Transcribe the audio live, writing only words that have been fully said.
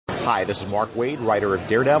Hi, this is Mark Waid, writer of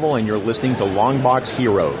Daredevil, and you're listening to Longbox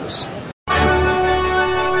Heroes.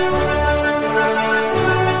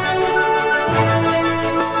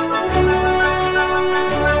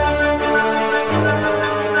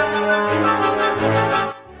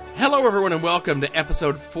 Hello, everyone, and welcome to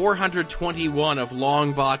episode 421 of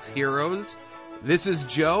Longbox Heroes. This is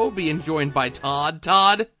Joe, being joined by Todd.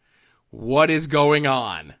 Todd, what is going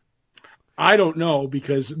on? I don't know,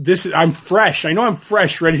 because I'm fresh. I know I'm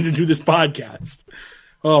fresh, ready to do this podcast.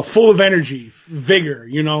 Full of energy, vigor,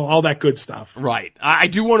 all that good stuff. Right. I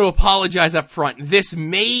do want to apologize up front. This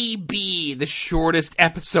may be the shortest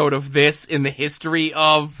episode of this in the history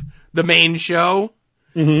of the main show.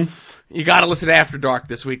 Mm-hmm. You gotta listen to After Dark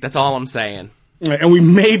this week, that's all I'm saying. And we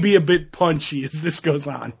may be a bit punchy as this goes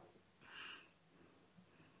on.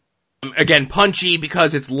 Again, punchy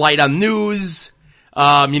because it's light on news.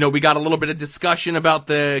 We got a little bit of discussion about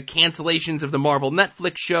the cancellations of the Marvel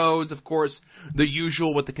Netflix shows, of course, the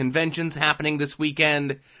usual with the conventions happening this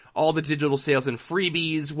weekend, all the digital sales and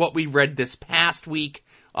freebies, what we read this past week,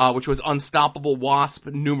 which was Unstoppable Wasp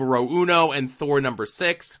numero uno and Thor number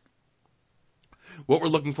 6. What we're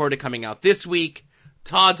looking forward to coming out this week,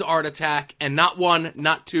 Todd's Art Attack, and not one,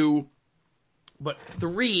 not two, but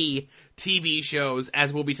 3 TV shows,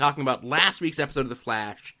 as we'll be talking about last week's episode of The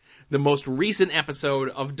Flash, the most recent episode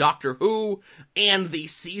of Doctor Who, and the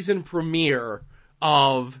season premiere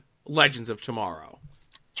of Legends of Tomorrow.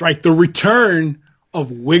 That's right, the return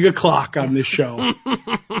of Wig O'Clock on this show.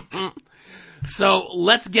 So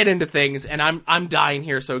let's get into things, and I'm dying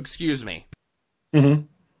here, so excuse me. Mm-hmm.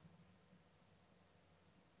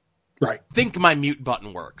 Right. Think my mute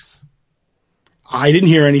button works. I didn't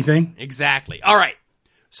hear anything. Exactly. All right.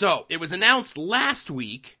 So it was announced last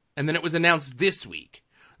week, and then it was announced this week,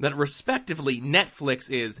 that respectively Netflix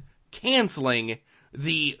is canceling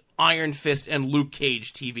the Iron Fist and Luke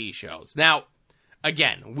Cage TV shows. Now,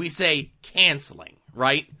 again, we say canceling,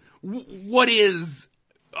 right? What is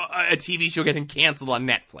a TV show getting canceled on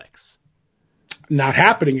Netflix? Not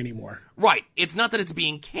happening anymore. Right. It's not that it's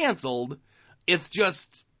being canceled, it's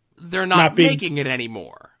just they're not making it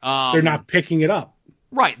anymore. They're not picking it up.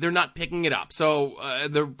 Right, they're not picking it up. So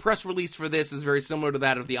the press release for this is very similar to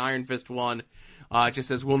that of the Iron Fist one. It just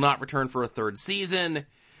says, will not return for a 3rd season.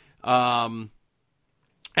 Everyone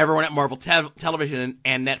at Marvel Television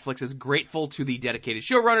and Netflix is grateful to the dedicated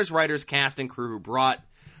showrunners, writers, cast, and crew who brought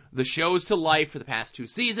the shows to life for the past 2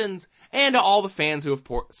 seasons, and to all the fans who have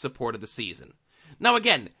supported the season. Now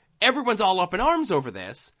again, everyone's all up in arms over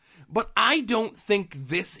this, but I don't think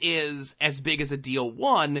this is as big as a deal,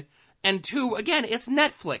 1, and 2, again, it's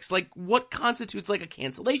Netflix. Like, what constitutes like a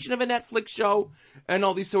cancellation of a Netflix show and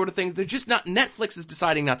all these sort of things? They're just not, Netflix is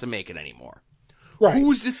deciding not to make it anymore. Right.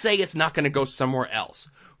 Who's to say it's not going to go somewhere else?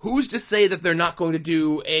 Who's to say that they're not going to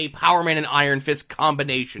do a Power Man and Iron Fist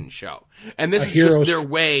combination show? And this is just their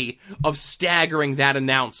way of staggering that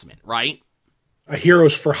announcement, right? A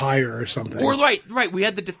Heroes for Hire or something. Or right. We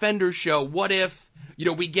had the Defenders show. What if,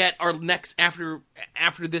 we get our next, after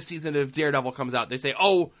this season of Daredevil comes out, they say,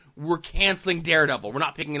 oh, we're canceling Daredevil. We're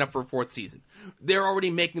not picking it up for a 4th season. They're already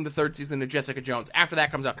making the 3rd season of Jessica Jones. After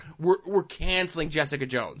that comes out, we're canceling Jessica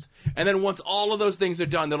Jones. And then once all of those things are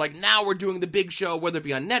done, they're like, now we're doing the big show, whether it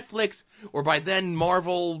be on Netflix, or by then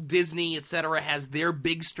Marvel, Disney, etc. has their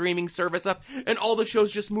big streaming service up, and all the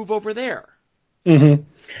shows just move over there. Mm-hmm.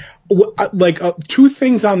 2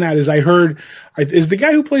 things on that is I heard, is the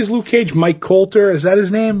guy who plays Luke Cage Mike Colter? Is that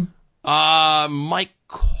his name? Mike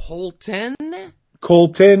Colter,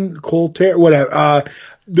 whatever.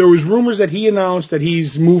 There was rumors that he announced that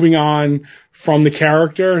he's moving on from the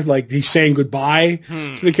character, like he's saying goodbye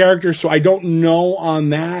to the character. So I don't know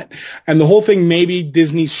on that. And the whole thing, maybe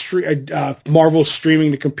Disney, Marvel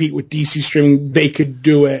streaming to compete with DC streaming, they could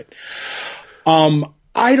do it.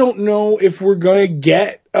 I don't know if we're going to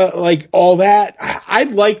get, all that.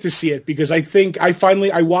 I'd like to see it because I think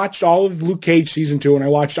I watched all of Luke Cage season 2 and I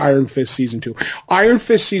watched Iron Fist season 2. Iron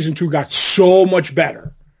Fist season 2 got so much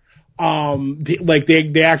better.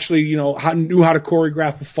 They actually, knew how to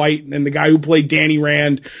choreograph the fight, and the guy who played Danny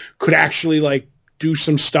Rand could actually do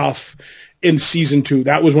some stuff in season 2.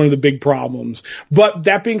 That was one of the big problems. But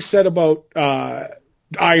that being said about,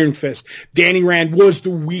 Iron Fist, Danny Rand was the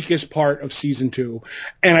weakest part of season 2,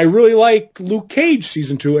 and I really like Luke Cage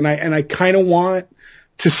season 2, and I kind of want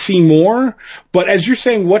to see more. But as you're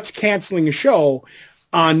saying, what's canceling a show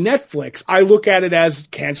on Netflix? I look at it as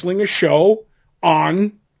canceling a show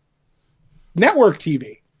on network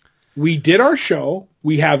TV. We did our show.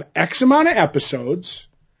 We have X amount of episodes.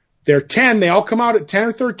 They're 10. They all come out at 10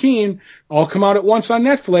 or 13. All come out at once on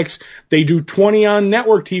Netflix. They do 20 on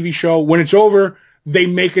network TV show. When it's over, they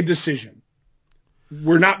make a decision.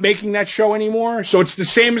 We're not making that show anymore. So it's the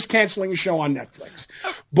same as canceling a show on Netflix.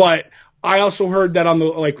 But I also heard that on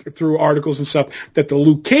through articles and stuff, that the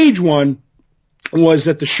Luke Cage one was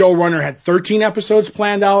that the showrunner had 13 episodes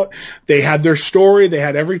planned out. They had their story. They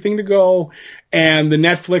had everything to go. And the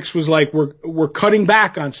Netflix was like, we're cutting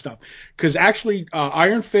back on stuff. Cause actually,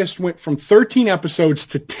 Iron Fist went from 13 episodes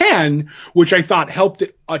to 10, which I thought helped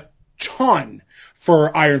it a ton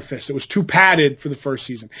for Iron Fist. It was too padded for the first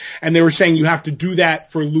season. And they were saying you have to do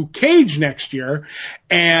that for Luke Cage next year.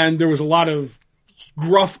 And there was a lot of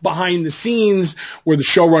gruff behind the scenes where the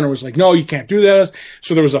showrunner was like, no, you can't do this.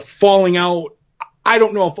 So there was a falling out. I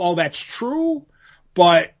don't know if all that's true,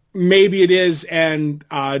 but maybe it is. And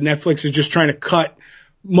Netflix is just trying to cut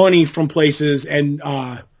money from places. And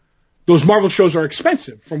those Marvel shows are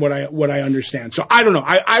expensive from what I understand. So I don't know.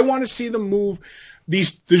 I want to see them move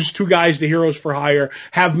these two guys, the Heroes for Hire,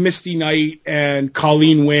 have Misty Knight and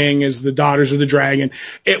Colleen Wing as the Daughters of the Dragon.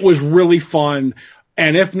 It was really fun.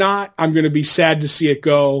 And if not, I'm going to be sad to see it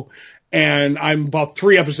go. And I'm about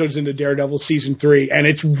 3 episodes into Daredevil season 3, and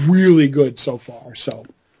it's really good so far. So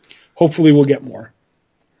hopefully we'll get more.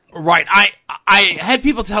 Right. I had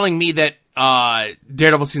people telling me that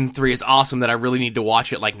Daredevil season 3 is awesome, that I really need to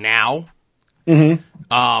watch it like now.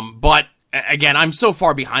 Mm-hmm. But again, I'm so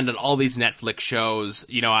far behind on all these Netflix shows.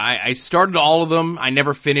 You know, I started all of them. I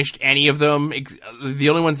never finished any of them. The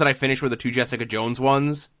only ones that I finished were the 2 Jessica Jones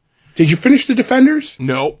ones. Did you finish The Defenders?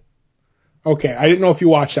 No. Okay, I didn't know if you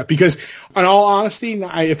watched that, because in all honesty,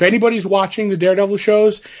 if anybody's watching the Daredevil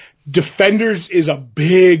shows, Defenders is a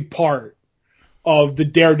big part of the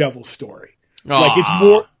Daredevil story. Like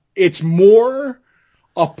it's more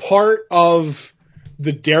a part of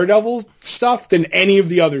the Daredevil stuff than any of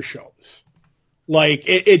the other shows. Like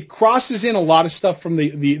it crosses in a lot of stuff from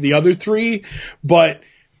the other 3, but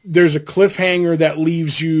there's a cliffhanger that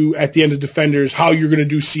leaves you at the end of Defenders how you're going to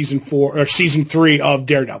do season 4 or season 3 of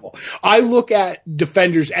Daredevil. I look at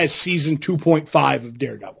Defenders as season 2.5 of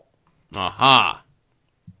Daredevil. Aha.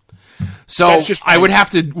 So I would have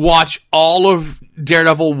to watch all of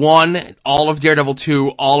Daredevil 1, all of Daredevil 2,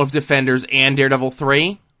 all of Defenders, and Daredevil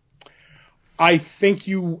 3. I think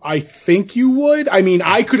you would. I mean,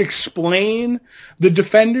 I could explain the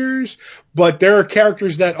Defenders, but there are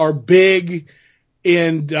characters that are big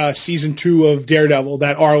in season 2 of Daredevil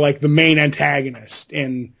that are like the main antagonist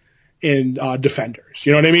in Defenders.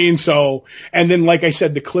 You know what I mean? So, and then like I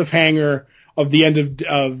said, the cliffhanger of the end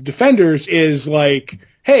of Defenders is like,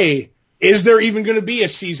 hey, is there even going to be a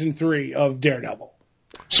season 3 of Daredevil?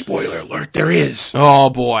 Spoiler alert, there is.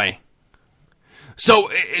 Oh boy.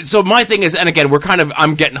 So my thing is, and again,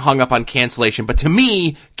 I'm getting hung up on cancellation, but to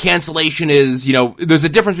me, cancellation is, you know, there's a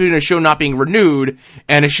difference between a show not being renewed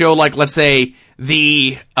and a show like, let's say,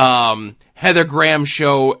 the Heather Graham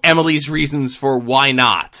show, Emily's Reasons for Why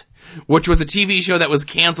Not, which was a TV show that was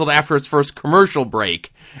canceled after its first commercial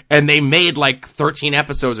break, and they made like 13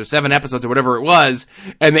 episodes or 7 episodes or whatever it was,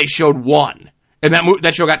 and they showed 1. And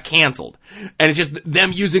that show got canceled. And it's just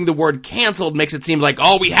them using the word canceled makes it seem like,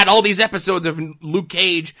 oh, we had all these episodes of Luke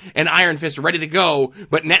Cage and Iron Fist ready to go,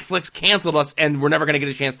 but Netflix canceled us and we're never going to get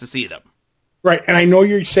a chance to see them. Right. And I know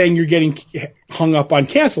you're saying you're getting hung up on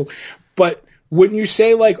canceled, but wouldn't you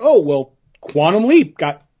say like, oh, well, Quantum Leap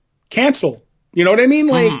got canceled. You know what I mean?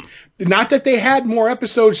 Like, not that they had more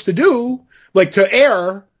episodes to do, like to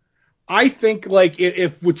air. I think like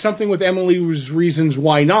if with something with Emily's Reasons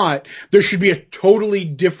Why Not, there should be a totally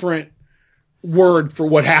different word for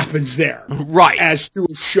what happens there. Right. As to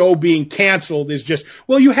a show being canceled is just,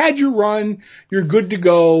 well, you had your run, you're good to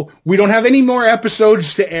go. We don't have any more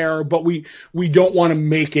episodes to air, but we don't want to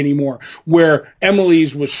make any more. Where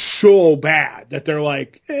Emily's was so bad that they're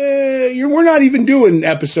like, we're not even doing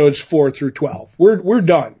episodes 4 through 12. We're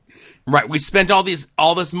done. Right. We spent all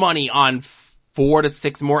this money on 4 to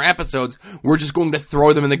 6 more episodes. We're just going to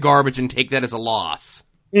throw them in the garbage and take that as a loss.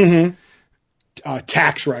 Mm-hmm.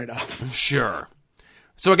 Tax write-off. Sure.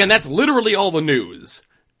 So again, that's literally all the news.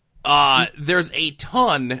 There's a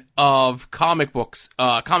ton of comic book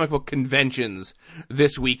conventions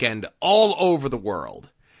this weekend all over the world.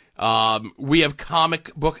 We have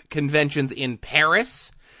comic book conventions in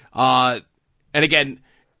Paris. And again,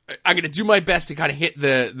 I'm going to do my best to kind of hit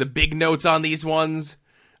the big notes on these ones.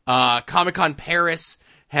 Comic-Con Paris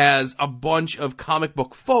has a bunch of comic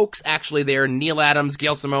book folks actually there. Neil Adams,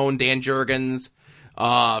 Gail Simone, Dan Jurgens,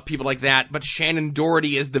 people like that. But Shannon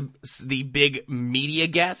Doherty is the big media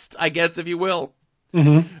guest, I guess, if you will.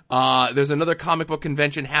 Mm-hmm. There's another comic book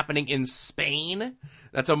convention happening in Spain.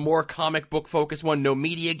 That's a more comic book focused one, no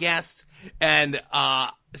media guests. And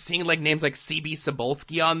seeing like names like C.B.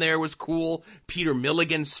 Cebulski on there was cool. Peter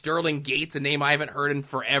Milligan, Sterling Gates, a name I haven't heard in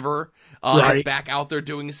forever, is back out there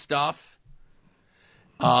doing stuff.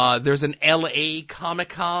 There's an LA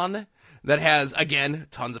Comic-Con that has, again,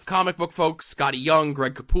 tons of comic book folks. Scotty Young,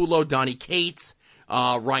 Greg Capullo, Donny Cates,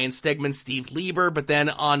 Ryan Stegman, Steve Lieber. But then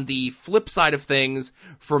on the flip side of things,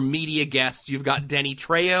 for media guests, you've got Denny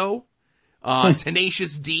Trejo,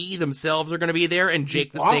 Tenacious D themselves are going to be there, and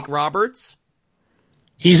Jake the Snake Roberts.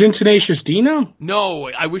 He's in Tenacious D now? No,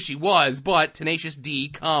 I wish he was, but Tenacious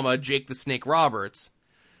D, Jake the Snake Roberts.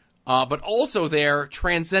 But also there,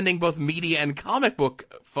 transcending both media and comic book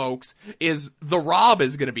folks, is The Rob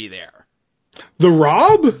is going to be there. The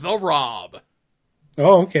Rob? The Rob.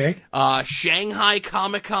 Oh, okay. Shanghai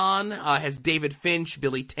Comic-Con has David Finch,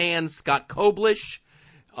 Billy Tan, Scott Koblish.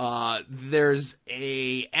 There's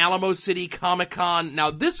a Alamo City Comic-Con.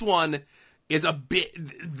 Now this one is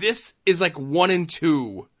this is like 1 and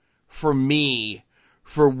 2 for me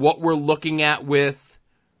for what we're looking at with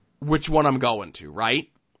which one I'm going to, right?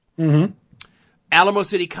 Mm-hmm. Alamo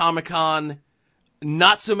City Comic-Con,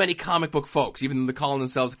 not so many comic book folks, even though they're calling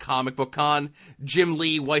themselves Comic Book Con. Jim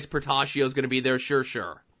Lee, Weiss Portacio is going to be there,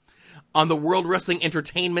 sure. On the World Wrestling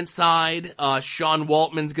Entertainment side, Sean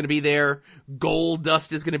Waltman's going to be there.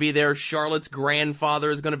 Goldust is going to be there. Charlotte's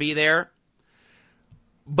grandfather is going to be there.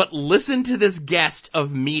 But listen to this guest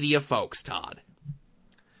of media folks, Todd.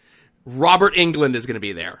 Robert Englund is going to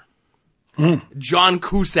be there. John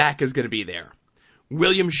Cusack is going to be there.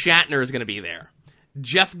 William Shatner is going to be there.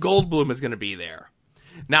 Jeff Goldblum is going to be there.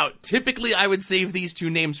 Now, typically I would save these two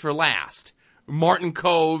names for last. Martin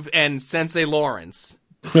Kove and Sensei Lawrence.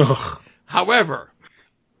 However,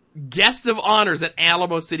 guests of honors at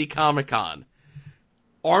Alamo City Comic-Con,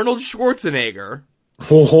 Arnold Schwarzenegger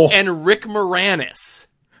and Rick Moranis.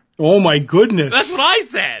 Oh my goodness. That's what I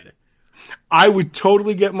said. I would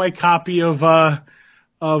totally get my copy of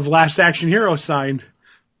Last Action Hero signed.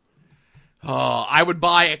 I would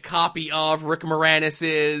buy a copy of Rick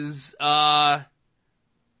Moranis's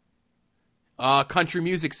country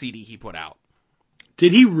music CD he put out.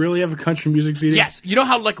 Did he really have a country music CD? Yes. You know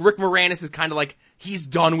how like Rick Moranis is kind of like he's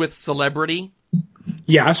done with celebrity?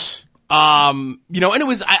 Yes. And it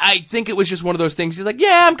was, I think it was just one of those things. He's like,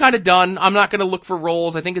 yeah, I'm kind of done. I'm not going to look for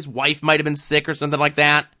roles. I think his wife might have been sick or something like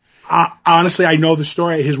that. Honestly, I know the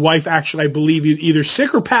story. His wife actually, I believe, either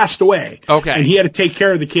sick or passed away. Okay. And he had to take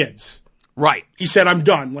care of the kids. Right. He said, I'm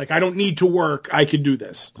done. Like, I don't need to work. I can do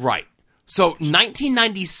this. Right. So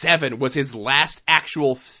 1997 was his last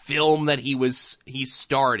actual film that he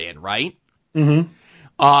starred in, right? Mm-hmm.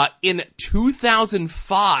 In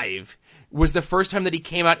 2005 was the first time that he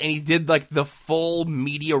came out and he did like the full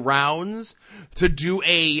media rounds to do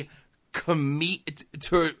to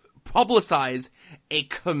publicize a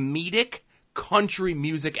comedic country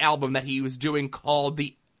music album that he was doing called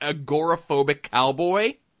The Agoraphobic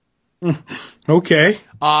Cowboy. Okay.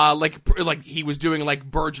 Like he was doing like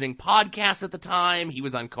burgeoning podcasts at the time. He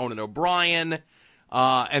was on Conan O'Brien.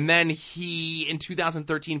 And then he, in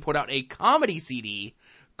 2013, put out a comedy CD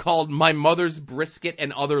called My Mother's Brisket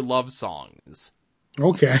and Other Love Songs.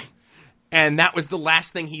 Okay. And that was the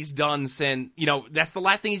last thing he's done that's the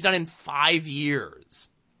last thing he's done in 5 years.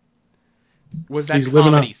 Was that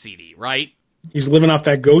comedy CD, right? He's living off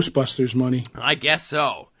that Ghostbusters money. I guess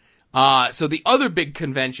so. So the other big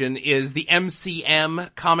convention is the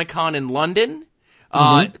MCM Comic-Con in London.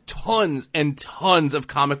 Tons and tons of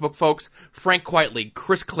comic book folks. Frank Quitely,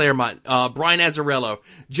 Chris Claremont, Brian Azzarello,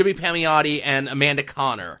 Jimmy Palmiotti, and Amanda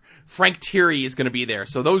Connor. Frank Thierry is going to be there.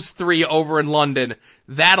 So those three over in London,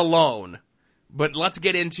 that alone. But let's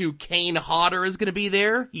get into Kane Hodder is going to be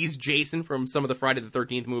there. He's Jason from some of the Friday the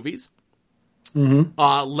 13th movies. Mm-hmm.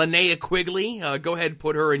 Linnea Quigley, go ahead and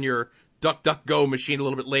put her in your DuckDuckGo machine a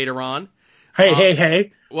little bit later on.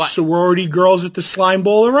 Hey. What? Sorority girls at the Slime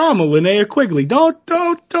Bowl-orama, Linnea Quigley. Don't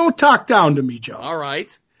talk down to me, Joe. All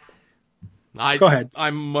right. Go ahead.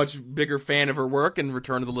 I'm a much bigger fan of her work in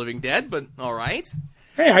Return of the Living Dead, but all right.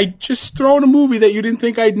 Hey, I just thrown a movie that you didn't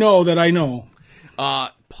think I'd know that I know.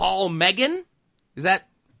 Paul Megan? Is that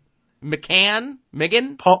McCann?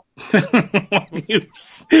 Megan? Paul McGann,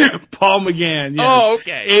 yes. Oh,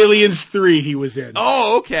 okay. Aliens 3 he was in.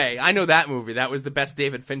 Oh, okay. I know that movie. That was the best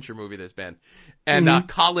David Fincher movie there's been. And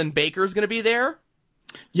Colin Baker's going to be there.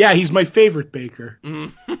 Yeah, he's my favorite Baker.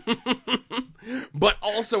 But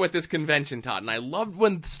also at this convention, Todd, and I love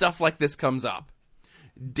when stuff like this comes up.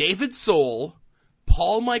 David Soul,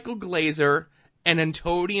 Paul Michael Glazer, and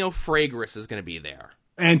Antonio Fragris is going to be there.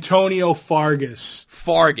 Antonio Fargas.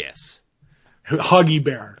 Fargas. Huggy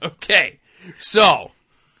Bear. Okay. So,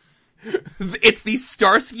 It's the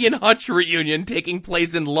Starsky and Hutch reunion taking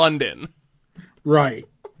place in London. Right.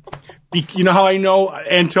 You know how I know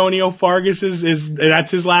Antonio Fargas is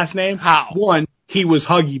that's his last name? How? 1, he was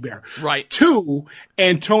Huggy Bear. Right. 2,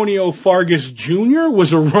 Antonio Fargas Jr.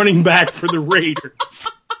 was a running back for the Raiders.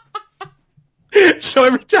 So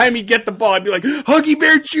every time he'd get the ball, I'd be like, Huggy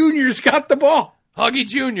Bear Jr.'s got the ball. Huggy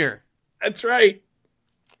Jr. That's right.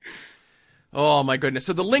 Oh my goodness.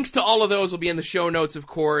 So the links to all of those will be in the show notes, of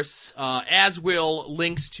course, as will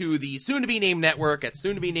links to the soon-to-be-named network at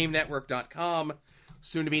soon-to-be-named-network.com,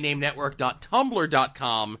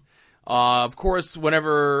 soon-to-be-named-network.tumblr.com. Of course,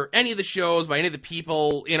 whenever any of the shows by any of the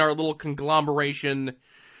people in our little conglomeration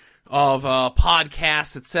of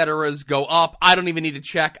podcasts, etc., go up, I don't even need to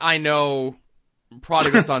check. I know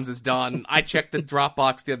Prodigal Sons is done. I checked the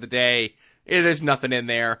Dropbox the other day. There's nothing in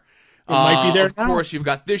there. It might be there of now. course, you've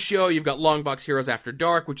got this show. You've got Longbox Heroes After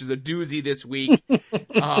Dark, which is a doozy this week.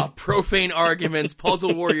 Profane Arguments,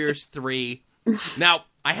 Puzzle Warriors 3. Now,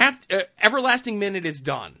 Everlasting Minute is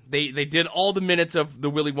done. They did all the minutes of the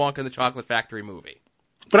Willy Wonka and the Chocolate Factory movie.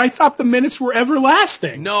 But I thought the minutes were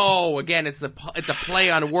everlasting. No, again, it's a play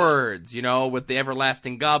on words, with the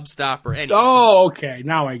Everlasting Gobstopper. Anyway. Oh, okay.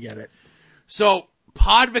 Now I get it. So,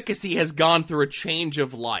 Podvocacy has gone through a change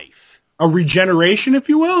of life. A regeneration, if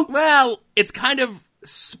you will? Well, it's kind of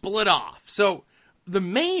split off. So the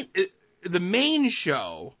main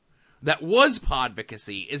show that was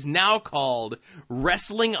Podvocacy is now called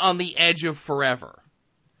Wrestling on the Edge of Forever,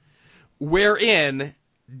 wherein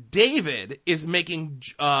Jason is making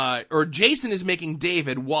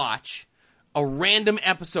David watch a random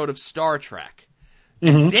episode of Star Trek.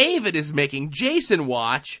 And David is making Jason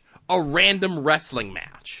watch a random wrestling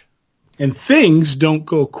match. And things don't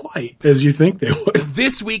go quite as you think they would.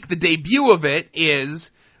 This week, the debut of it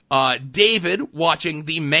is David watching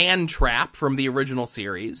The Man Trap from the original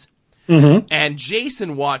series, and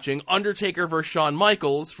Jason watching Undertaker vs. Shawn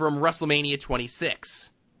Michaels from WrestleMania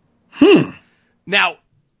 26. Now,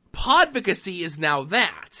 Podvocacy is now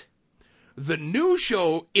that. The new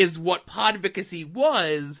show is what Podvocacy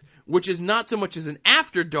was, which is not so much as an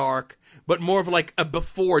After Dark, but more of like a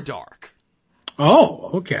Before Dark.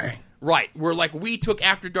 Oh, okay. Right, where like we took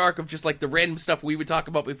After Dark of just like the random stuff we would talk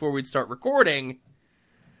about before we'd start recording.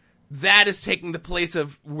 That is taking the place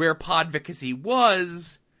of where Podvocacy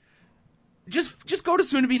was. Just go to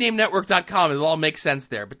soon-to-be-named-network.com. It'll all make sense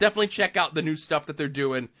there. But definitely check out the new stuff that they're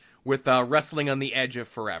doing with Wrestling on the Edge of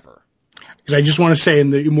Forever. Because I just want to say, in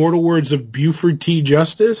the immortal words of Buford T.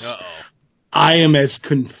 Justice, I am as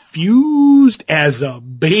confused as a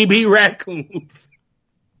baby raccoon.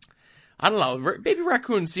 I don't know. Baby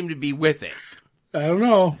raccoons seem to be with it. I don't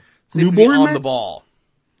know. Seem to be on the ball.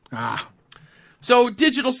 So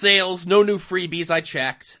digital sales, no new freebies. I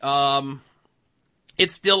checked.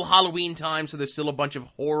 It's still Halloween time, so there's still a bunch of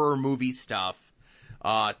horror movie stuff.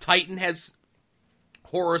 Titan has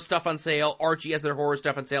horror stuff on sale. Archie has their horror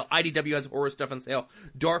stuff on sale. IDW has horror stuff on sale.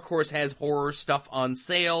 Dark Horse has horror stuff on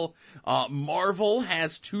sale. Marvel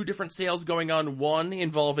has 2 different sales going on. One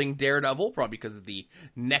involving Daredevil, probably because of the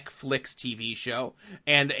Netflix TV show,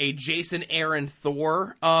 and a Jason Aaron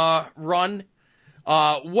Thor run.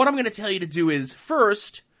 What I'm going to tell you to do is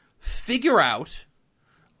first figure out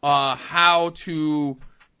how to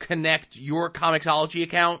connect your Comixology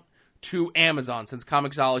account to Amazon, since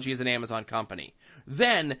Comixology is an Amazon company.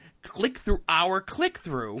 Then click through our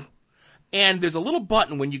click-through, and there's a little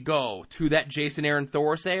button when you go to that Jason Aaron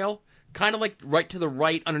Thor sale, kind of like right to the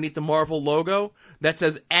right underneath the Marvel logo, that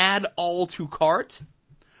says Add All to Cart.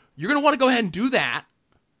 You're going to want to go ahead and do that.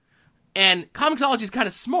 And Comixology is kind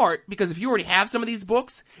of smart, because if you already have some of these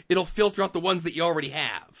books, it'll filter out the ones that you already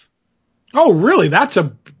have. Oh, really? That's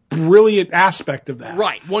a brilliant aspect of that.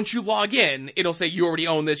 Right. Once you log in, it'll say you already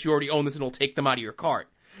own this, and it'll take them out of your cart.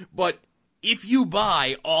 But if you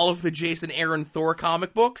buy all of the Jason Aaron Thor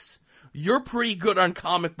comic books, you're pretty good on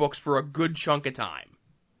comic books for a good chunk of time.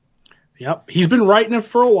 Yep. He's been writing it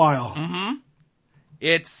for a while.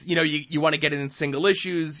 It's, you want to get it in single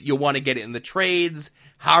issues, you want to get it in the trades,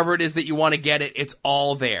 however it is that you want to get it, it's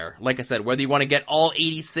all there. Like I said, whether you want to get all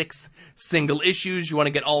 86 single issues, you want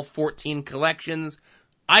to get all 14 collections,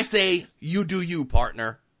 I say, you do you,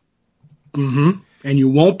 partner. And you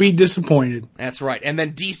won't be disappointed. That's right. And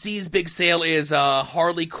then DC's big sale is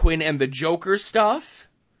Harley Quinn and the Joker stuff.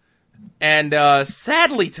 And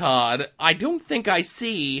sadly, Todd, I don't think I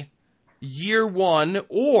see Year One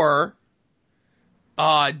or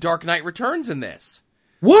Dark Knight Returns in this.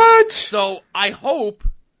 What? So I hope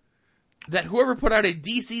that whoever put out a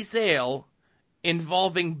DC sale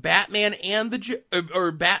involving Batman and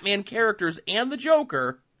or Batman characters and the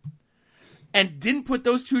Joker and didn't put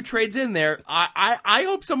those two trades in there, I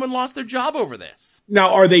hope someone lost their job over this.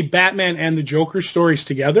 Now, are they Batman and the Joker stories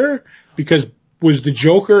together? Because was the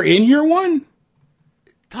Joker in year one?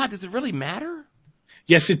 Todd, does it really matter?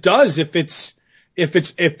 Yes, it does. If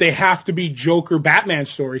they have to be Joker Batman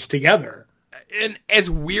stories together. And as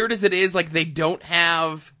weird as it is, like they don't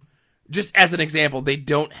have, just as an example, they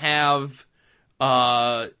don't have,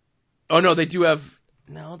 they do have,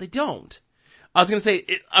 no, they don't. I was going to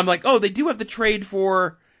say, I'm like, oh, they do have the trade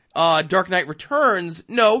for Dark Knight Returns.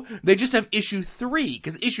 No, they just have issue 3,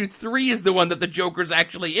 because issue 3 is the one that the Joker's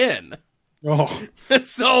actually in. Oh.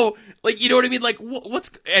 So, like, you know what I mean? Like,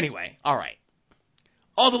 anyway, all right.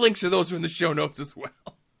 All the links to those are in the show notes as well.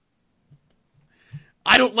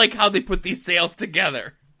 I don't like how they put these sales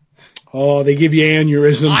together. Oh, they give you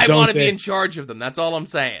aneurysms, I don't want to they? be in charge of them. That's all I'm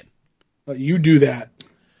saying. You do that.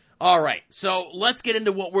 All right, so let's get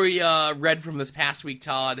into what we read from this past week,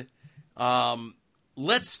 Todd.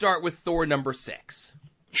 Let's start with Thor number 6.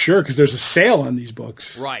 Sure, because there's a sale on these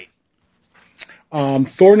books. Right.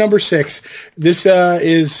 Thor number 6. This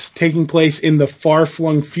is taking place in the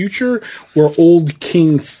far-flung future where old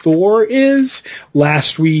King Thor is.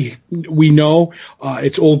 Last we know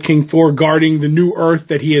it's old King Thor guarding the new Earth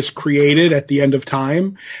that he has created at the end of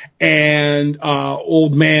time. And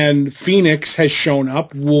old man Phoenix has shown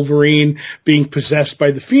up, Wolverine being possessed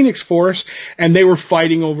by the Phoenix Force, and they were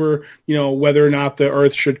fighting over, whether or not the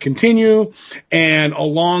Earth should continue. And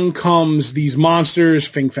along comes these monsters,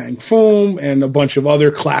 Fing Fang Foom, and a bunch of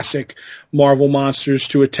other classic Marvel monsters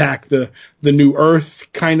to attack the new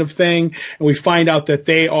Earth kind of thing. And we find out that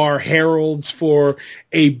they are heralds for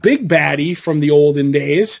a big baddie from the olden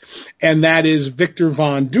days, and that is Victor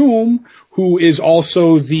Von Doom, who is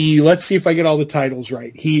also let's see if I get all the titles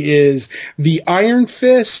right. He is the Iron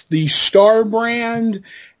Fist, the Star Brand,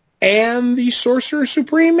 and the Sorcerer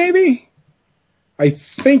Supreme, maybe? I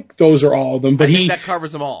think those are all of them. But I think that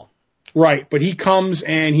covers them all. Right, but he comes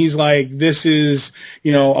and he's like, this is,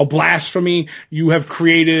 a blasphemy. You have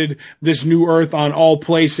created this new Earth on all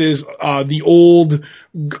places, the old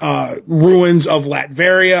ruins of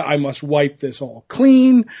Latveria. I must wipe this all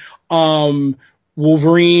clean.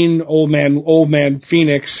 Wolverine, old man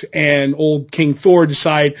Phoenix, and old King Thor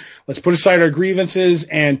decide, let's put aside our grievances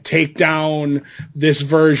and take down this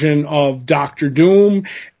version of Doctor Doom.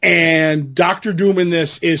 And Doctor Doom in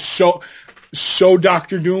this is so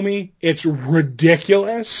Doctor Doomy. It's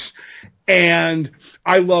ridiculous. And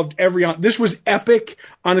I loved this was epic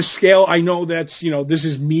on a scale. I know that's, this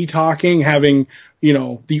is me talking, having,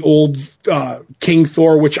 the old King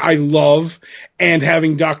Thor, which I love, and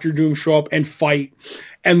having Doctor Doom show up and fight.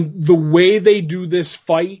 And the way they do this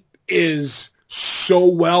fight is so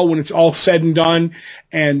well when it's all said and done,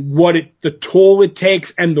 and the toll it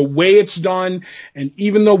takes and the way it's done. And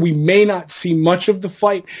even though we may not see much of the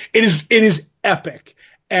fight, it is epic.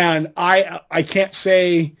 And I can't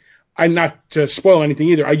say, I'm not to spoil anything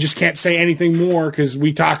either. I just can't say anything more because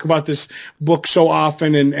we talk about this book so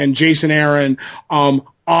often, and Jason Aaron,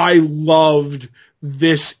 I loved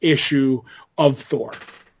this issue of Thor.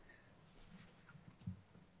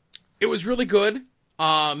 It was really good.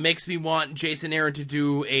 Makes me want Jason Aaron to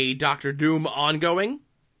do a Doctor Doom ongoing.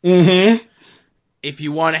 Mm-hmm. If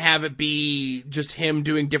you want to have it be just him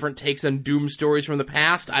doing different takes on Doom stories from the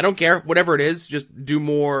past, I don't care. Whatever it is, just do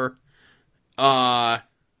more Doctor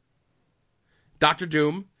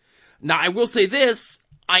Doom. Now, I will say this.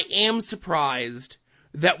 I am surprised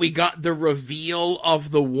that we got the reveal of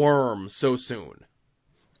the worm so soon.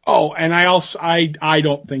 Oh, and I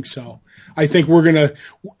don't think so. I think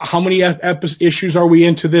how many issues are we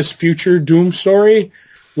into this future Doom story?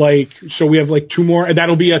 So we have 2 more, and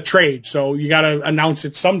that'll be a trade, so you gotta announce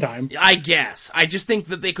it sometime. I guess. I just think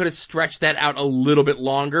that they could have stretched that out a little bit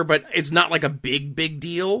longer, but it's not like a big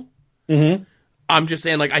deal. Mm-hmm. I'm just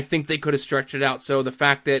saying, I think they could have stretched it out, so the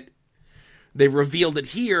fact that they revealed it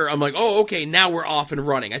here, I'm like, oh, okay, now we're off and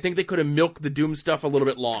running. I think they could have milked the Doom stuff a little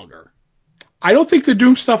bit longer. I don't think the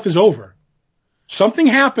Doom stuff is over. Something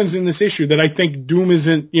happens in this issue that I think Doom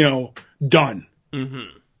isn't, done.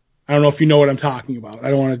 Mm-hmm. I don't know if you know what I'm talking about. I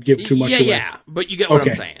don't want to give too much away. Yeah, but you get what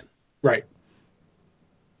I'm saying. Right.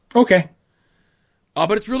 Okay.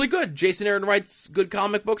 But it's really good. Jason Aaron writes good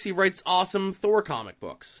comic books. He writes awesome Thor comic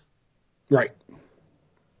books. Right.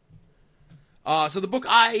 So the book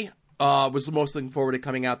I was most looking forward to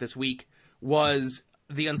coming out this week was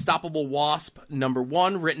The Unstoppable Wasp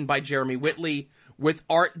 #1, written by Jeremy Whitley, with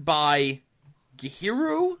art by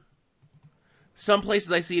Gihiru. Some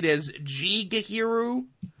places I see it as G. Gihiru.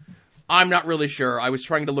 I'm not really sure. I was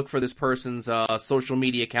trying to look for this person's social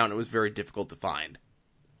media account. It was very difficult to find.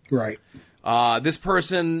 Right. This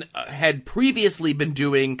person had previously been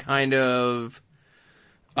doing kind of,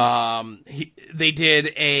 they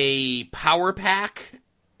did a Power Pack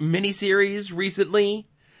miniseries recently,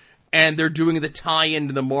 and they're doing the tie-in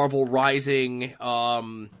to the Marvel Rising,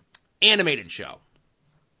 animated show.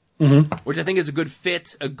 Mm-hmm. Which I think is a good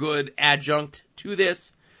fit, a good adjunct to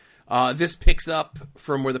this. This picks up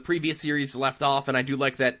from where the previous series left off, and I do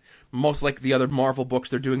like that, most like the other Marvel books,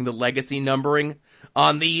 they're doing the legacy numbering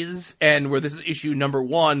on these, and where this is issue number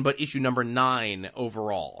 1, but issue number 9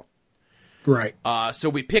 overall. Right. So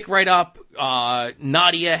we pick right up,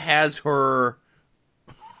 Nadia has her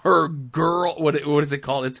girl, what is it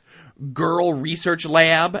called? It's Girl Research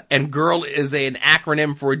Lab, and GIRL is an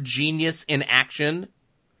acronym for Genius in Action.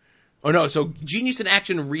 Oh no, so Genius in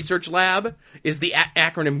Action Research Lab is the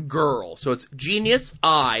acronym GIRL. So it's Genius,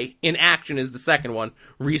 in Action is the second one,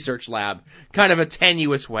 Research Lab. Kind of a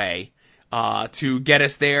tenuous way to get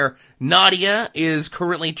us there. Nadia is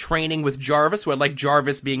currently training with Jarvis, who I like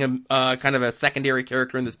Jarvis being a kind of a secondary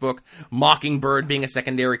character in this book, Mockingbird being a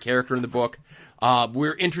secondary character in the book.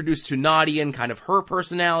 We're introduced to Nadia and kind of her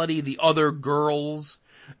personality, the other girls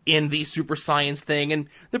in the super science thing, and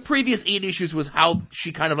the previous 8 issues was how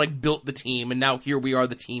she kind of like built the team, and now here we are,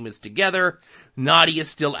 the team is together. Nadia's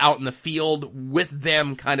still out in the field with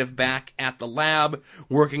them kind of back at the lab,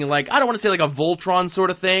 working like, I don't want to say like a Voltron sort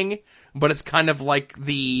of thing, but it's kind of like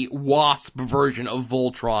the Wasp version of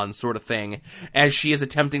Voltron sort of thing, as she is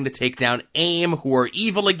attempting to take down AIM, who are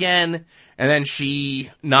evil again, and then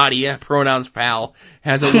Nadia, pronouns pal,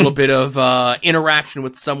 has a little bit of interaction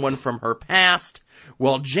with someone from her past,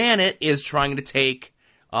 while Janet is trying to take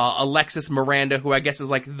Alexis Miranda, who I guess is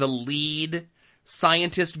like the lead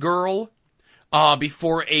scientist girl,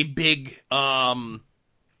 before a big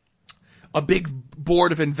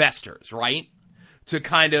board of investors, right? To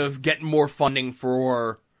kind of get more funding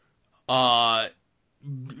for Girl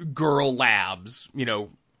Labs,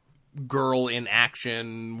 Girl in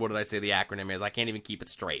Action. What did I say the acronym is? I can't even keep it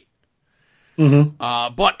straight.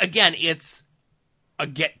 Mm-hmm. But again, it's a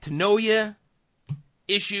get to know you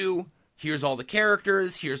issue. Here's all the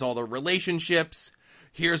characters, here's all the relationships,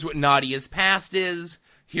 here's what Nadia's past is,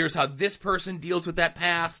 here's how this person deals with that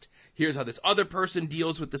past, here's how this other person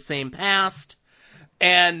deals with the same past,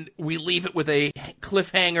 and we leave it with a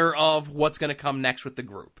cliffhanger of what's going to come next with the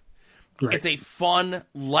group. Right. It's a fun,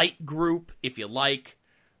 light group if you like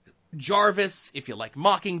Jarvis, if you like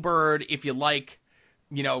Mockingbird, if you like,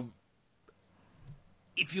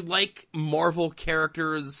 if you like Marvel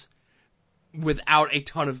characters without a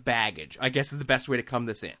ton of baggage, I guess is the best way to come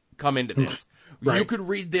into this. Right. You could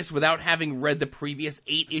read this without having read the previous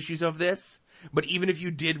 8 issues of this, but even if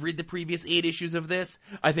you did read the previous 8 issues of this,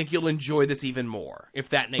 I think you'll enjoy this even more, if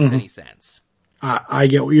that makes any sense. I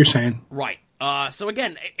get what you're saying. Right. So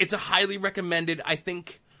again, it's a highly recommended, I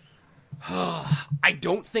think, I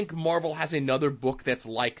don't think Marvel has another book that's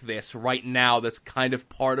like this right now that's kind of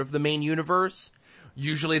part of the main universe.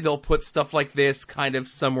 Usually they'll put stuff like this kind of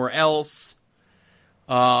somewhere else.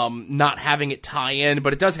 Not having it tie in,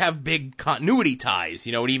 but it does have big continuity ties.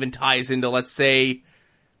 It even ties into, let's say,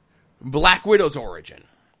 Black Widow's origin.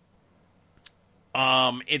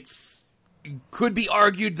 It could be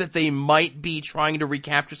argued that they might be trying to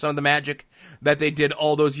recapture some of the magic that they did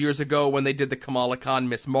all those years ago when they did the Kamala Khan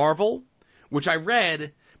Miss Marvel, which I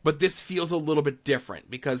read, but this feels a little bit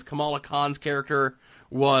different because Kamala Khan's character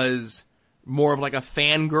was more of like a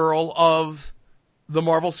fangirl of the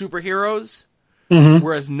Marvel superheroes. Mm-hmm.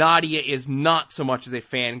 Whereas Nadia is not so much as a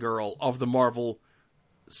fangirl of the Marvel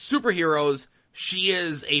superheroes. She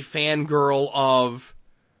is a fangirl of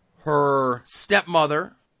her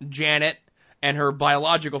stepmother, Janet, and her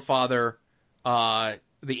biological father,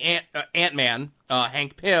 the Ant-Man,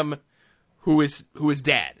 Hank Pym, who is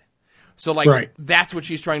dead. So right. That's what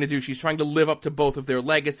she's trying to do. She's trying to live up to both of their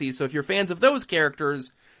legacies. So if you're fans of those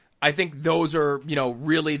characters, I think those are,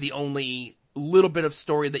 really the only little bit of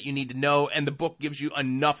story that you need to know, and the book gives you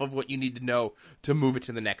enough of what you need to know to move it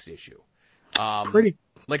to the next issue. Like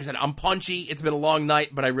I said, I'm punchy. It's been a long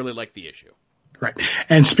night, but I really like the issue. Right.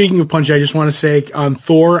 And speaking of punchy, I just want to say on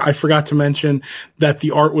Thor, I forgot to mention that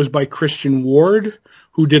the art was by Christian Ward,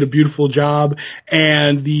 who did a beautiful job,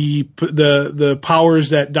 and the powers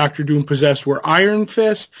that Dr. Doom possessed were Iron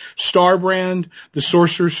Fist, Starbrand, the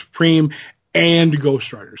Sorcerer Supreme, and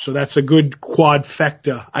Ghost Rider. So that's a good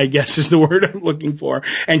quadfecta, I guess is the word I'm looking for.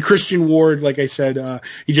 And Christian Ward, like I said,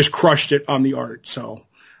 he just crushed it on the art. So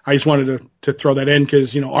I just wanted to throw that in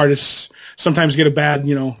because, artists sometimes get a bad,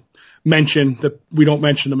 mention that we don't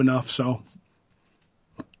mention them enough. So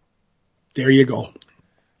there you go.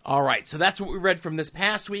 All right. So that's what we read from this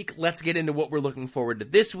past week. Let's get into what we're looking forward to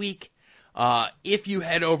this week. If you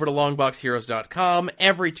head over to longboxheroes.com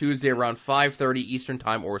every Tuesday around 5:30 Eastern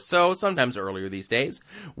Time or so, sometimes earlier these days,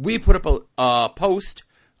 we put up a post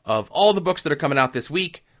of all the books that are coming out this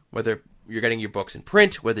week, whether you're getting your books in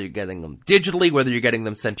print, whether you're getting them digitally, whether you're getting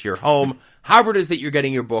them sent to your home, however it is that you're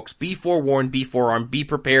getting your books, be forewarned, be forearmed, be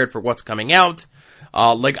prepared for what's coming out.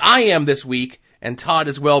 Like I am this week, and Todd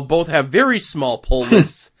as well, both have very small pull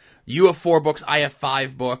lists. You have 4 books, I have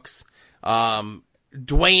 5 books.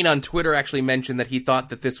 Dwayne on Twitter actually mentioned that he thought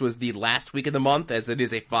that this was the last week of the month, as it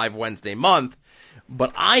is a 5 Wednesday month.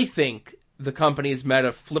 But I think the companies might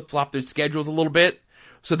have flip-flopped their schedules a little bit,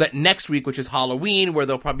 so that next week, which is Halloween, where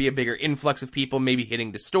there'll probably be a bigger influx of people maybe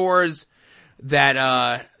hitting the stores,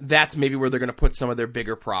 that's maybe where they're going to put some of their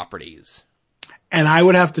bigger properties. And I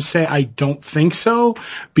would have to say I don't think so,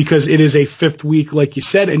 because it is a 5th week, like you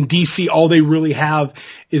said, and DC, all they really have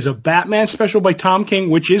is a Batman special by Tom King,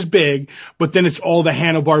 which is big, but then it's all the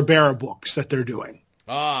Hanna-Barbera books that they're doing.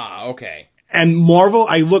 Ah, okay. And Marvel,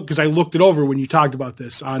 I looked it over when you talked about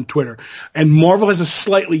this on Twitter, and Marvel has a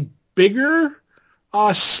slightly bigger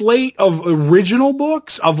slate of original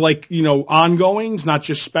books of ongoings, not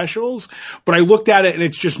just specials. But I looked at it and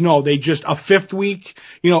it's just, a 5th week,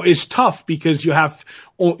 is tough because you have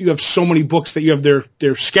so many books that you have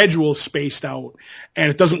their schedules spaced out, and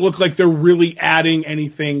it doesn't look like they're really adding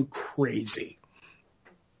anything crazy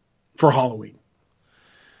for Halloween.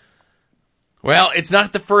 Well, it's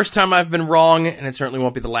not the first time I've been wrong, and it certainly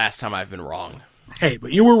won't be the last time I've been wrong. Hey,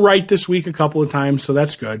 but you were right this week a couple of times, so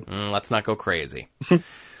that's good. Let's not go crazy.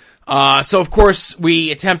 So, of course,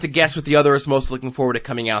 we attempt to guess what the other is most looking forward to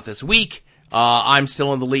coming out this week. I'm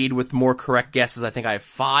still in the lead with more correct guesses. I think I have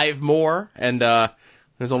 5 more, and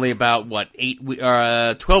there's only about,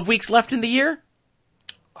 12 weeks left in the year?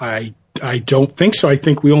 I don't think so. I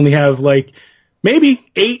think we only have, maybe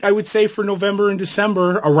 8, I would say, for November and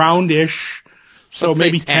December, around-ish. So let's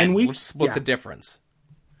maybe 10 10 weeks. We'll split the difference.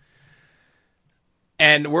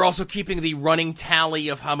 And we're also keeping the running tally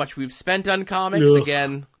of how much we've spent on comics. Ugh.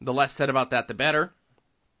 Again, the less said about that, the better.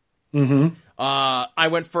 Mm-hmm. I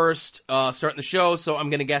went first, starting the show, so I'm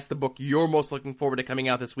going to guess the book you're most looking forward to coming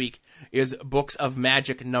out this week is Books of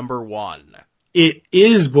Magic #1. It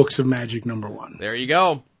is Books of Magic #1. There you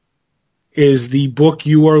go. Is the book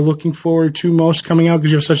you are looking forward to most coming out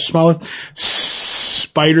because you have such a small list?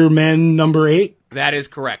 Spider-Man #8? That is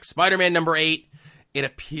correct. Spider-Man #8. It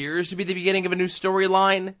appears to be the beginning of a new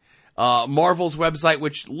storyline. Marvel's website,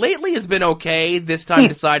 which lately has been okay, this time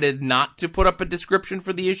decided not to put up a description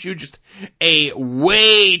for the issue, just a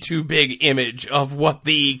way too big image of what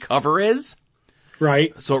the cover is.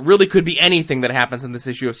 Right. So it really could be anything that happens in this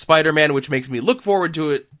issue of Spider-Man, which makes me look forward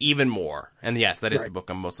to it even more. And yes, that is the book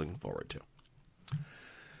I'm most looking forward to.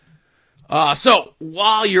 So,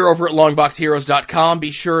 while you're over at longboxheroes.com,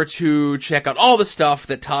 be sure to check out all the stuff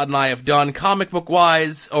that Todd and I have done comic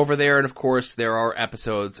book-wise over there. And, of course, there are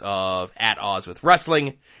episodes of At Odds with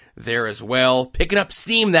Wrestling there as well. Picking up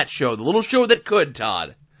steam, that show. The little show that could,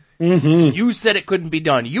 Todd. Mm-hmm. You said it couldn't be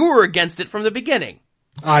done. You were against it from the beginning.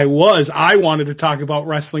 I was. I wanted to talk about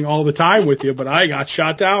wrestling all the time with you, but I got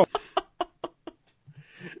shot down.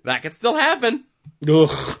 That could still happen.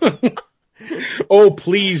 Ugh. Oh,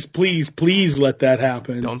 please, please, please let that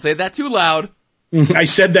happen. Don't say that too loud. I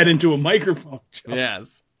said that into a microphone. Joe.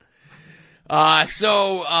 Yes.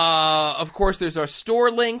 Of course, there's our store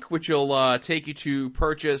link, which will take you to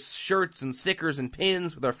purchase shirts and stickers and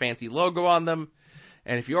pins with our fancy logo on them.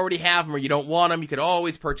 And if you already have them or you don't want them, you could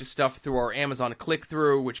always purchase stuff through our Amazon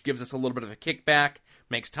click-through, which gives us a little bit of a kickback,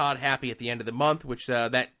 makes Todd happy at the end of the month, which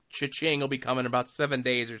that cha-ching will be coming in about 7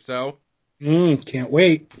 days or so. Can't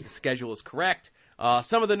wait. The schedule is correct.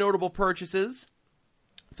 Some of the notable purchases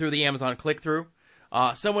through the Amazon click-through.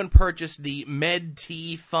 Someone purchased the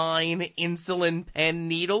Med-T Fine Insulin Pen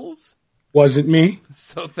Needles. Wasn't me.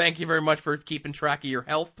 So thank you very much for keeping track of your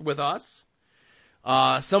health with us.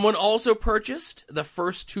 Someone also purchased the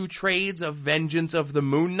first 2 trades of Vengeance of the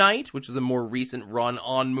Moon Knight, which is a more recent run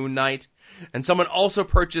on Moon Knight. And someone also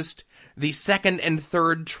purchased the 2nd and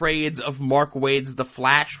 3rd trades of Mark Waid's The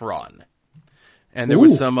Flash run. And there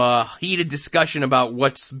was some heated discussion about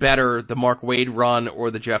what's better, the Mark Waid run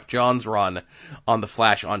or the Jeff Johns run on The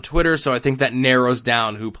Flash on Twitter. So I think that narrows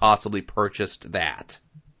down who possibly purchased that.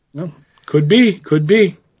 Well, could be.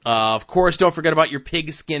 Of course, don't forget about your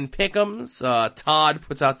pigskin pick'ems. Todd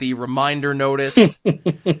puts out the reminder notice.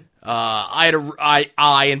 And by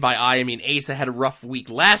I mean Asa had a rough week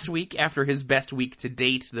last week after his best week to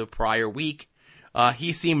date the prior week.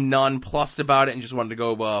 He seemed nonplussed about it and just wanted to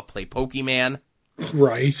go play Pokemon.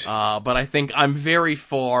 Right. But I think I'm very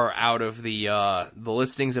far out of the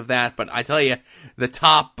listings of that. But I tell you, the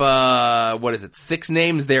top, 6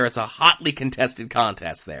 names there, it's a hotly contested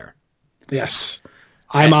contest there. Yes.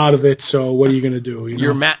 I'm out of it, so what are you going to do?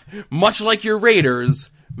 You're much like your Raiders,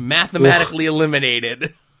 mathematically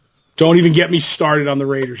eliminated. Don't even get me started on the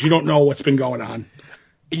Raiders. You don't know what's been going on.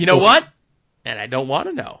 You know what? And I don't want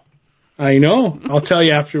to know. I know. I'll tell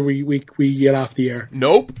you after we get off the air.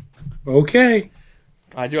 Nope. Okay.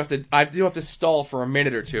 I do have to stall for a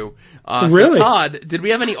minute or two. Really? So Todd, did we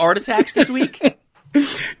have any art attacks this week?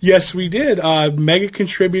 Yes, we did. Mega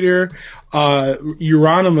contributor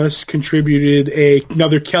Euronymous contributed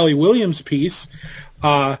another Kelly Williams piece,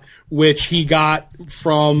 which he got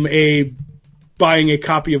from buying a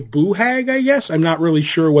copy of Boo Hag, I guess. I'm not really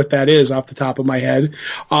sure what that is off the top of my head.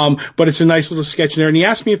 But it's a nice little sketch in there. And he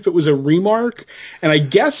asked me if it was a remark. And I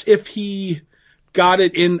guess if he got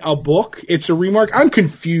it in a book, it's a remark. I'm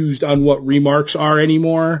confused on what remarks are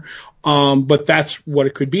anymore. But that's what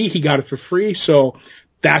it could be. He got it for free. So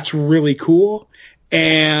that's really cool.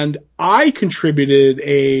 And I contributed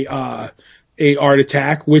a art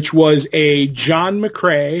attack, which was a John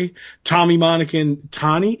McCrae, Tommy Monaghan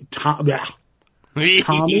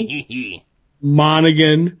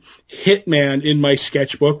hitman in my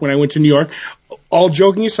sketchbook when I went to New York. All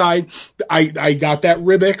joking aside, I got that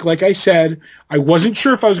Ribic, like I said. I wasn't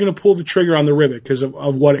sure if I was going to pull the trigger on the Ribic because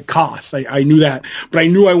of what it costs. I knew that. But I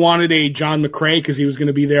knew I wanted a John McCrae because he was going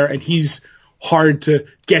to be there, and he's hard to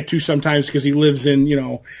get to sometimes because he lives in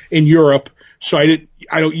Europe. So you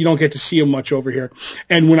don't get to see him much over here.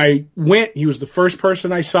 And when I went, he was the first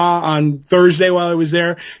person I saw on Thursday while I was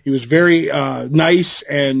there. He was very nice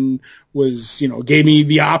and gave me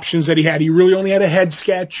the options that he had. He really only had a head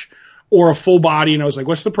sketch or a full body. And I was like,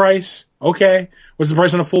 what's the price? Okay. What's the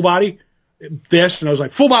price on a full body? This. And I was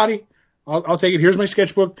like, full body. I'll take it. Here's my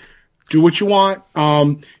sketchbook. Do what you want.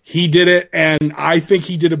 He did it, and I think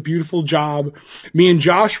he did a beautiful job. Me and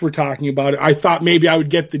Josh were talking about it. I thought maybe I would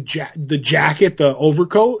get the jacket, the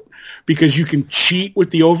overcoat, because you can cheat with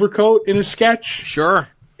the overcoat in a sketch. Sure.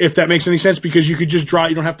 If that makes any sense, because you could just draw it.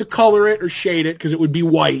 You don't have to color it or shade it because it would be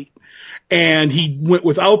white. And he went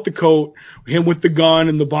without the coat, him with the gun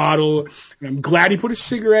and the bottle. And I'm glad he put a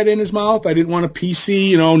cigarette in his mouth. I didn't want a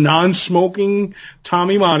PC, non-smoking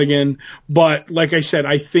Tommy Monaghan. But like I said,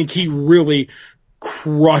 I think he really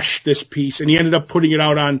crushed this piece. And he ended up putting it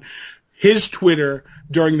out on his Twitter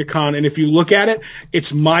during the con. And if you look at it,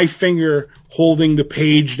 it's my finger holding the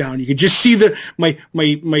page down. You can just see my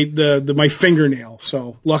fingernail.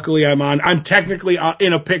 So luckily I'm technically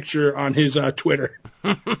in a picture on his Twitter.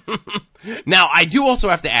 Now, I do also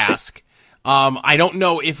have to ask, I don't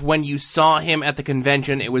know if when you saw him at the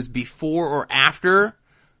convention, it was before or after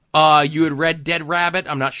you had read Dead Rabbit.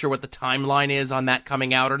 I'm not sure what the timeline is on that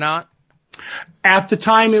coming out or not. At the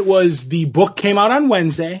time, the book came out on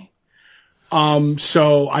Wednesday.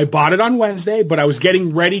 So I bought it on Wednesday, but I was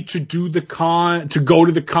getting ready to go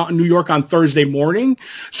to the con New York on Thursday morning.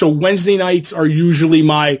 So Wednesday nights are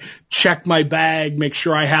usually check my bag, make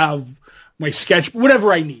sure I have my sketch,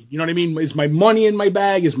 whatever I need. You know what I mean? Is my money in my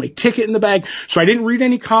bag? Is my ticket in the bag? So I didn't read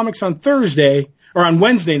any comics on Thursday or on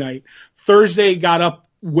Wednesday night. Thursday got up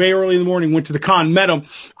way early in the morning, went to the con, met him.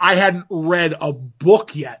 I hadn't read a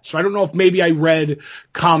book yet. So I don't know if maybe I read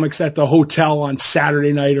comics at the hotel on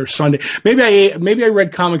Saturday night or Sunday. Maybe I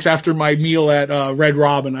read comics after my meal at Red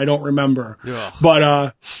Robin. I don't remember. Ugh.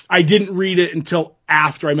 But I didn't read it until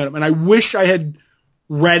after I met him. And I wish I had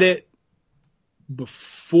read it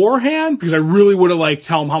beforehand because I really would have liked to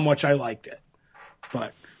tell him how much I liked it.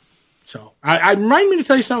 But so I remind me to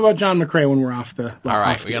tell you something about John McCrae when we're off the. All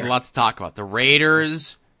right, we got a lot to talk about. The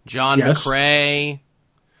Raiders, John McCrae,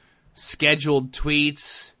 scheduled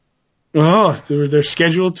tweets. Oh, they're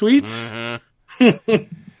scheduled tweets.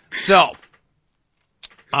 Mm-hmm. So,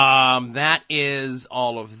 that is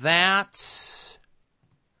all of that.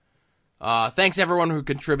 Thanks everyone who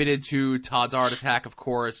contributed to Todd's Art Attack, of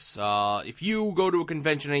course. If you go to a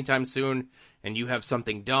convention anytime soon and you have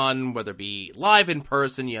something done, whether it be live in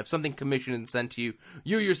person, you have something commissioned and sent to you,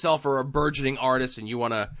 you yourself are a burgeoning artist and you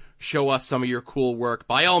want to show us some of your cool work,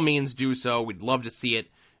 by all means do so. We'd love to see it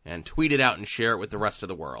and tweet it out and share it with the rest of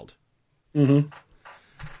the world. Mm-hmm.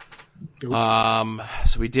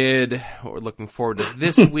 So we did what we're looking forward to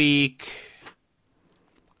this week.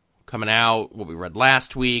 Coming out, what we read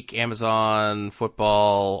last week, Amazon,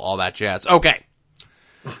 football, all that jazz. Okay.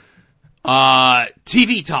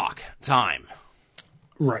 TV talk time.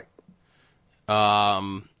 Right.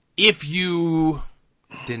 If you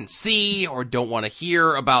didn't see or don't want to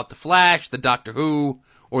hear about The Flash, The Doctor Who,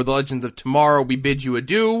 or The Legends of Tomorrow, we bid you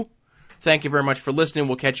adieu. Thank you very much for listening.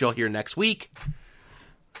 We'll catch you all here next week.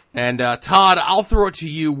 And Todd, I'll throw it to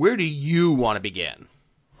you. Where do you want to begin?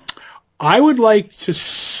 I would like to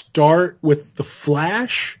start with The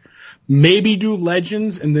Flash, maybe do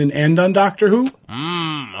Legends, and then end on Doctor Who.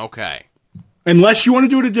 Okay. Unless you want to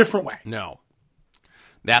do it a different way. No.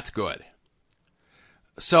 That's good.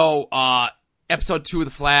 So, episode 2 of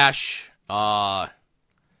The Flash,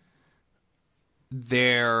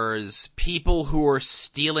 there's people who are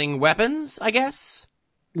stealing weapons, I guess?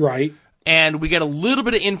 Right. And we get a little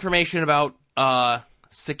bit of information about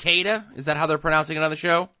Cicada. Is that how they're pronouncing it on the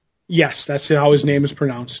show? Yes, that's how his name is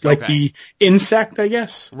pronounced. Like Okay. the insect, I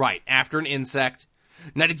guess. Right, after an insect.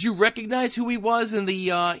 Now, did you recognize who he was in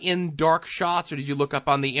the in dark shots, or did you look up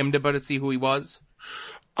on the IMDb to see who he was?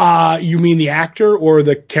 You mean the actor or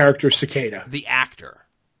the character Cicada? The actor.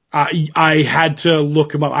 I had to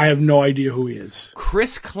look him up. I have no idea who he is.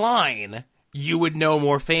 Chris Klein, you would know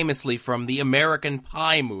more famously from the American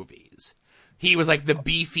Pie movies. He was like the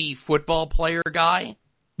beefy football player guy.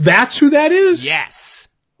 That's who that is? Yes.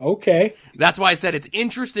 Okay. That's why I said it's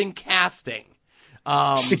interesting casting.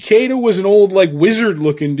 Cicada was an old, like,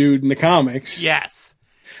 wizard-looking dude in the comics. Yes.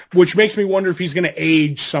 Which makes me wonder if he's going to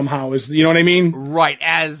age somehow. You know what I mean? Right.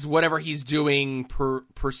 As whatever he's doing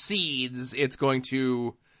proceeds, it's going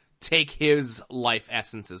to take his life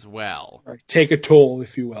essence as well. Right. Take a toll,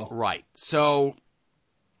 if you will. Right. So,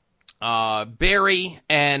 Barry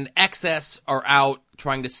and XS are out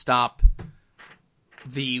trying to stop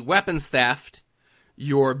the weapons theft.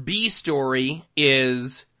 Your B story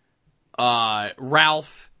is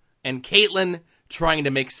Ralph and Caitlin trying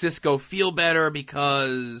to make Cisco feel better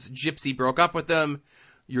because Gypsy broke up with them.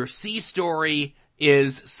 Your C story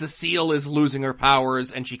is Cecile is losing her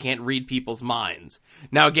powers and she can't read people's minds.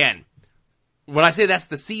 Now again, when I say that's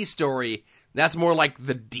the C story, that's more like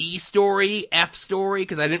the D story, F story,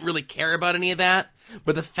 because I didn't really care about any of that.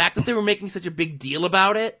 But the fact that they were making such a big deal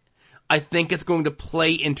about it, I think it's going to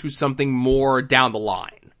play into something more down the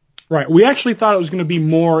line. Right. We actually thought it was going to be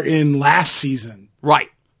more in last season. Right.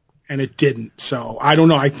 And it didn't. So I don't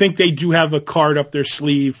know. I think they do have a card up their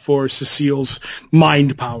sleeve for Cecile's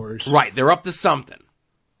mind powers. Right. They're up to something.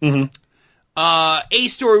 Mm-hmm. A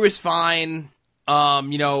story was fine.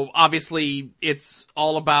 Obviously it's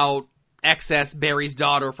all about XS, Barry's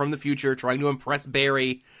daughter from the future, trying to impress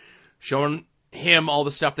Barry, showing him all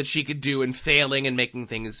the stuff that she could do and failing and making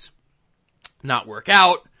things not work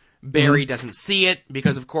out. Barry doesn't see it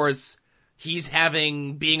because, of course, he's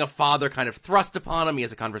being a father kind of thrust upon him. He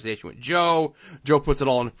has a conversation with Joe. Joe puts it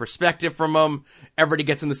all in perspective from him. Everybody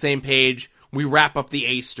gets on the same page. We wrap up the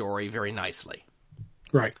A story very nicely.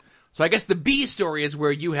 Right. So I guess the B story is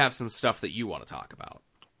where you have some stuff that you want to talk about.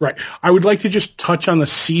 Right. I would like to just touch on the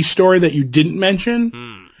C story that you didn't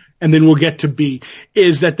mention. And then we'll get to B,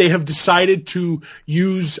 is that they have decided to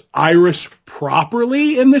use Iris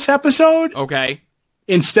properly in this episode. Okay.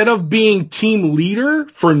 Instead of being team leader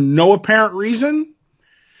for no apparent reason,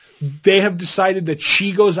 they have decided that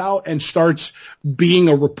she goes out and starts being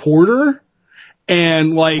a reporter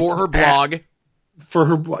and like For her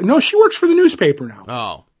blog. No, she works for the newspaper now.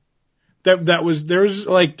 Oh. There's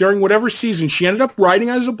like during whatever season she ended up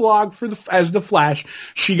writing as a blog as the Flash.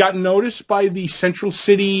 She got noticed by the Central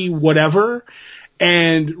City whatever,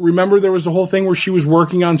 and remember there was the whole thing where she was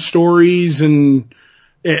working on stories and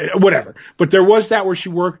whatever. But there was that where she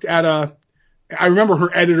worked at I remember her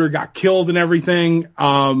editor got killed and everything.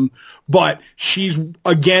 But she's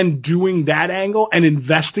again doing that angle and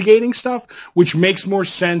investigating stuff, which makes more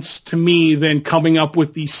sense to me than coming up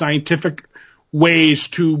with the scientific ways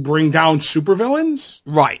to bring down supervillains.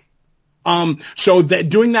 Right. So that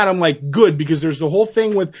doing that, I'm like, good, because there's the whole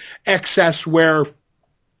thing with XS where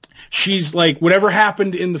she's like, whatever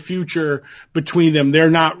happened in the future between them,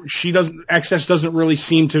 XS doesn't really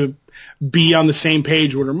seem to be on the same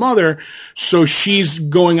page with her mother. So she's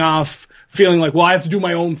going off feeling like, well, I have to do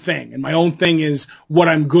my own thing, and my own thing is what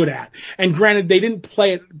I'm good at. And granted, they didn't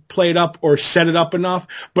play it up or set it up enough,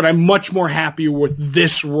 but I'm much more happy with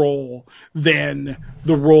this role than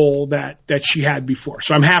the role that she had before.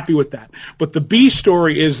 So I'm happy with that. But the B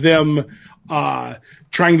story is them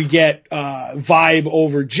trying to get Vibe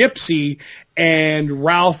over Gypsy, and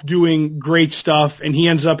Ralph doing great stuff, and he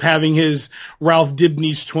ends up having his Ralph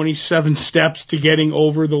Dibny's 27 steps to getting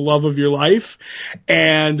over the love of your life.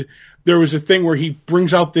 And there was a thing where he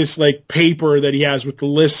brings out this like paper that he has with the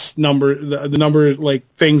list number, the number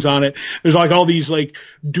like things on it. There's like all these like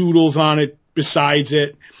doodles on it besides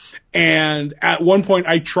it. And at one point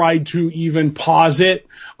I tried to even pause it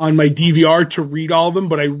on my DVR to read all of them,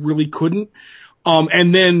 but I really couldn't.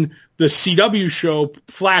 And then the CW show,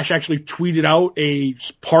 Flash actually tweeted out a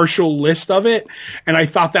partial list of it, and I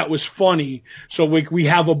thought that was funny. So we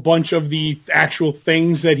have a bunch of the actual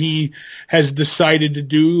things that he has decided to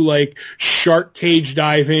do, like shark cage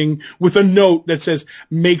diving, with a note that says,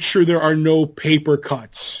 make sure there are no paper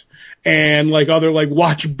cuts. And like other, like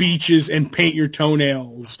watch beaches and paint your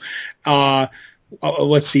toenails.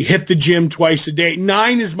 Let's see, hit the gym twice a day.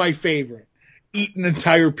 9 is my favorite. Eat an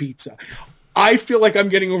entire pizza. I feel like I'm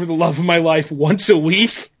getting over the love of my life once a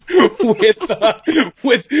week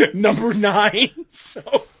with number 9.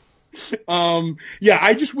 So, yeah,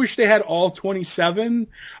 I just wish they had all 27,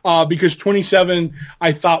 because 27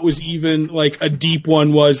 I thought was even like a deep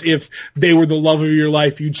one, was if they were the love of your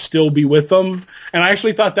life, you'd still be with them. And I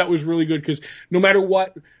actually thought that was really good, because no matter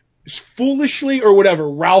what, foolishly or whatever,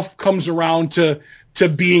 Ralph comes around to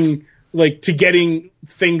being like, to getting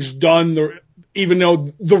things done, even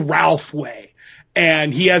though the Ralph way.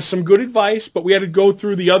 And he has some good advice, but we had to go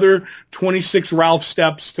through the other 26 Ralph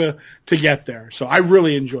steps to get there. So I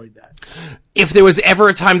really enjoyed that. If there was ever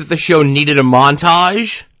a time that the show needed a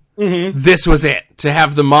montage, this was it. To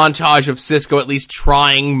have the montage of Cisco at least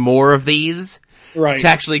trying more of these. Right. To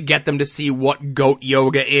actually get them to see what goat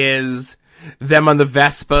yoga is, them on the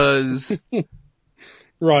Vespas.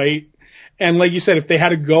 Right. And like you said, if they had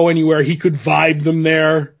to go anywhere, he could vibe them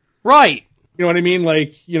there. Right. You know what I mean?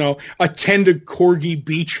 Like, attend a Corgi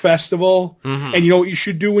Beach Festival. Mm-hmm. And you know what you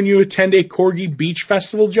should do when you attend a Corgi Beach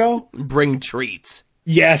Festival, Joe? Bring treats.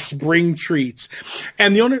 Yes, bring treats.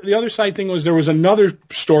 And the other side thing was, there was another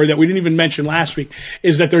story that we didn't even mention last week,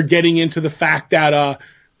 is that they're getting into the fact that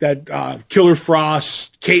Killer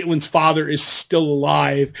Frost, Caitlin's father, is still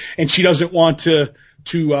alive, and she doesn't want to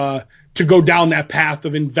go down that path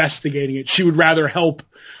of investigating it. She would rather help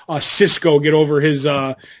Cisco get over his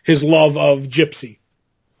love of Gypsy.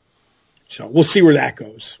 So we'll see where that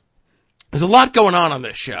goes. There's a lot going on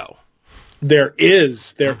this show. There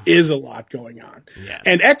is a lot going on. Yes.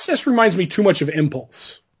 And Excess reminds me too much of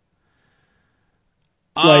Impulse.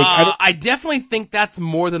 I definitely think that's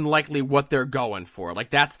more than likely what they're going for. Like,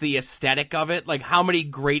 that's the aesthetic of it. Like, how many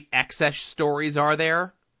great Excess stories are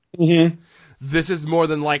there? Mm-hmm. This is more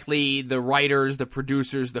than likely the writers, the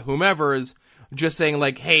producers, the whomevers just saying,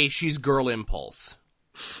 like, hey, she's Girl Impulse.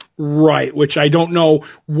 Right, which I don't know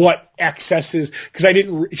what Excess is,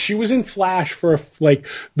 because she was in Flash for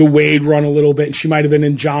the Wade run a little bit, and she might have been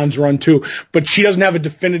in John's run too, but she doesn't have a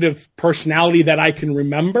definitive personality that I can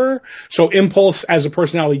remember, so Impulse as a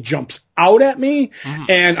personality jumps out at me,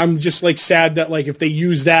 and I'm just sad that if they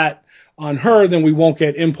use that on her, then we won't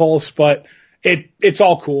get Impulse, but it's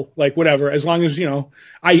all cool, whatever, as long as,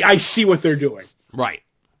 I see what they're doing. Right.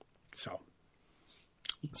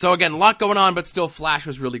 So again, a lot going on, but still Flash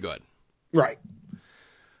was really good. Right.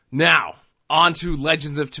 Now, on to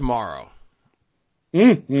Legends of Tomorrow.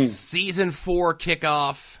 Mm-hmm. Season 4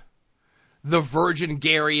 kickoff. The Virgin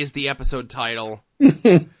Gary is the episode title.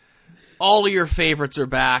 All of your favorites are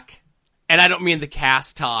back. And I don't mean the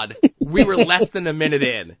cast, Todd. We were less than a minute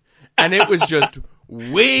in. And it was just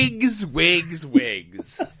wigs.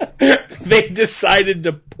 They decided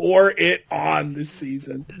to pour it on this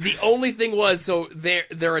season. The only thing was, so they're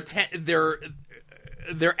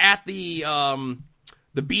at the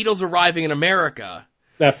Beatles arriving in America.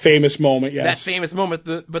 That famous moment, yes. That famous moment,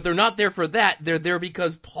 but they're not there for that. They're there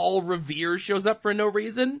because Paul Revere shows up for no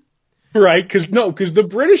reason. Right, because the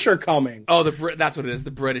British are coming. Oh, that's what it is.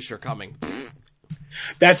 The British are coming.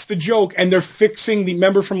 That's the joke, and they're fixing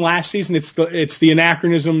remember from last season, it's the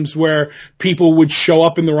anachronisms where people would show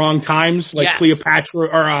up in the wrong times, like yes. Cleopatra,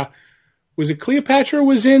 or was it Cleopatra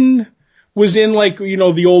was in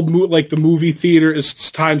the old the movie theater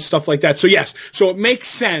time, stuff like that. So yes, so it makes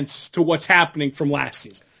sense to what's happening from last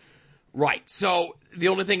season. Right. So the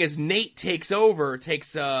only thing is Nate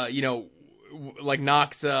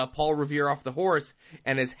knocks Paul Revere off the horse,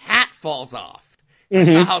 and his hat falls off. I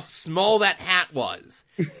saw how small that hat was.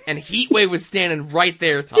 And Heatwave was standing right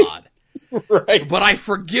there, Todd. Right. But I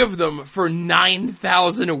forgive them for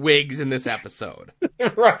 9,000 wigs in this episode.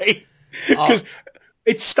 Right. Because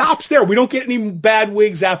it stops there. We don't get any bad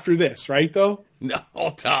wigs after this, right, though? No,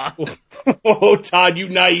 Todd. Oh, Todd, you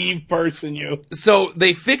naive person, you. So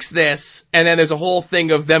they fix this, and then there's a whole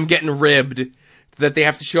thing of them getting ribbed, that they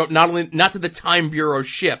have to show up not to the Time Bureau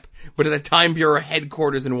ship, but to the Time Bureau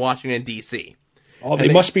headquarters in Washington, D.C. Oh,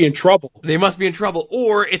 they must be in trouble. They must be in trouble.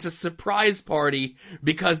 Or it's a surprise party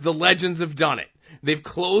because the Legends have done it. They've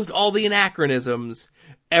closed all the anachronisms.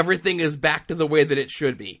 Everything is back to the way that it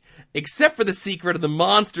should be. Except for the secret of the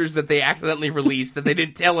monsters that they accidentally released that they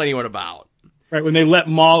didn't tell anyone about. Right, when they let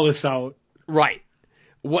Mollis out. Right.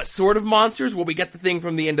 What sort of monsters? Well, we get the thing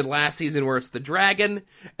from the end of last season where it's the dragon,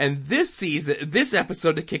 and this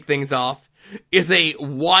episode to kick things off is a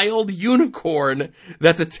wild unicorn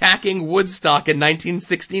that's attacking Woodstock in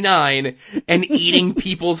 1969 and eating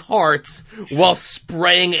people's hearts while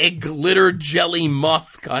spraying a glitter jelly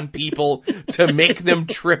musk on people to make them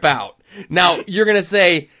trip out. Now, you're gonna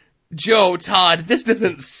say, Joe, Todd, this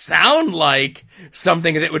doesn't sound like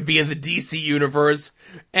something that would be in the DC universe,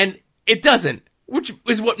 and it doesn't, which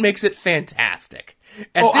is what makes it fantastic.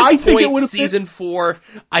 At this point, season 4,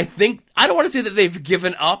 I don't want to say that they've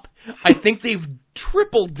given up. I think they've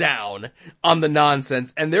tripled down on the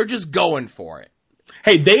nonsense, and they're just going for it.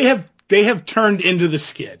 Hey, they have turned into the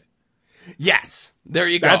Skid. Yes, there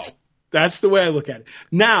you go. That's the way I look at it.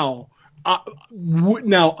 Now,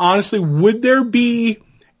 honestly, would there be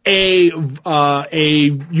a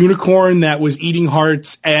unicorn that was eating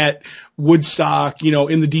hearts at Woodstock,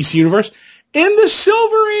 in the DC universe? In the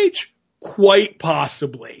Silver Age? Quite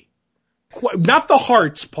possibly. Not the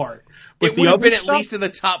hearts part. But it would have been at least in the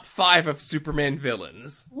top 5 of Superman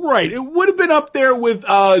villains. Right. It would have been up there with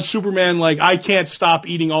Superman, like, I can't stop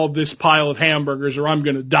eating all this pile of hamburgers or I'm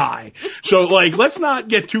going to die. So, let's not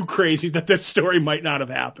get too crazy that story might not have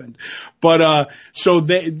happened. But so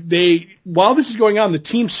they while this is going on, the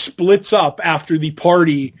team splits up after the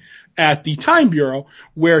party at the Time Bureau,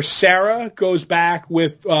 where Sarah goes back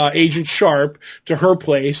with Agent Sharp to her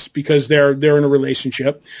place because they're in a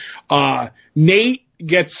relationship. Nate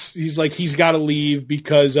he's got to leave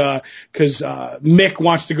because Mick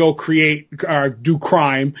wants to go do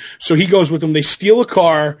crime. So he goes with them. They steal a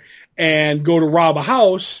car and go to rob a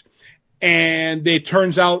house, and it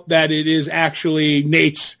turns out that it is actually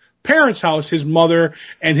Nate's parents' house, his mother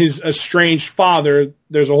and his estranged father.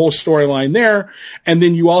 There's a whole storyline there. And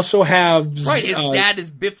then you also have... Right, his dad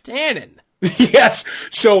is Biff Tannen. Yes,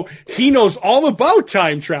 so he knows all about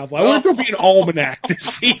time travel. I wonder if there'll be an almanac this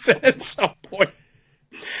season at some point.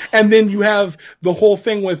 And then you have the whole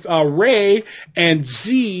thing with Ray and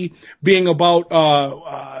Z being about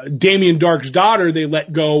Damien Dark's daughter they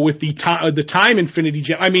let go with the time infinity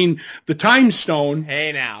gem. I mean, the time stone.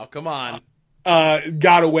 Hey now, come on.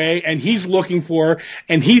 Got away, and he's looking for her,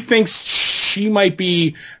 and he thinks she might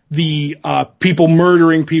be the people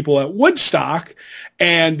murdering people at Woodstock,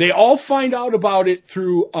 and they all find out about it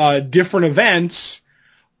through different events,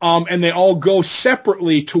 and they all go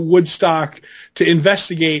separately to Woodstock to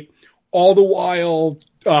investigate. All the while,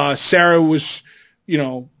 Sarah was,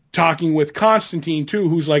 talking with Constantine too,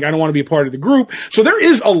 who's like, I don't want to be a part of the group. So there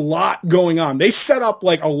is a lot going on. They set up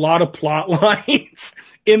a lot of plot lines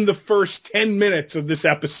in the first 10 minutes of this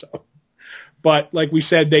episode. But like we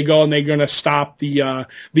said, they go and they're going to stop the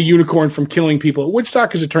unicorn from killing people at Woodstock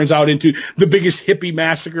because it turns out into the biggest hippie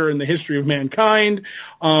massacre in the history of mankind.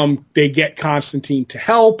 They get Constantine to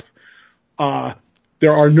help.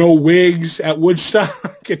 There are no wigs at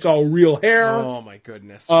Woodstock. It's all real hair. Oh my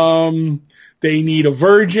goodness. They need a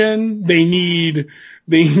virgin. They need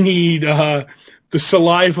the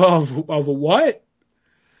saliva of a what?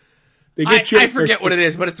 I forget what it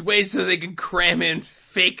is, but it's ways so they can cram in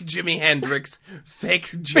fake Jimi Hendrix,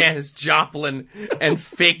 fake Janis Joplin, and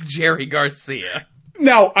fake Jerry Garcia.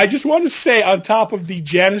 Now, I just want to say on top of the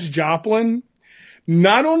Janis Joplin,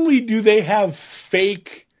 not only do they have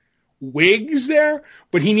fake wigs there,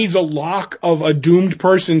 but he needs a lock of a doomed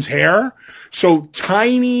person's hair. So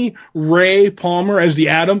tiny Ray Palmer as the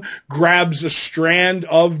Atom grabs a strand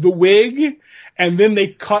of the wig, and then they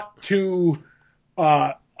cut to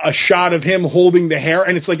a shot of him holding the hair,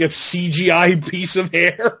 and it's like a CGI piece of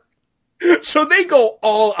hair. So they go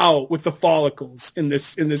all out with the follicles in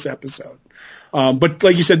this episode. But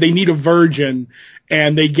like you said, they need a virgin,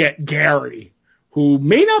 and they get Gary, who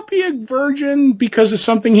may not be a virgin because of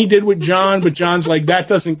something he did with John, but John's like, that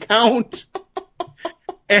doesn't count.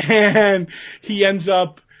 And he ends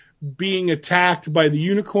up being attacked by the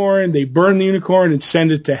unicorn. They burn the unicorn and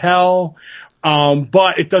send it to hell.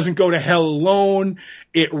 But it doesn't go to hell alone.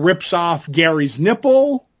 It rips off Gary's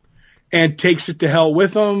nipple and takes it to hell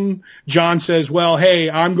with him. John says, well, hey,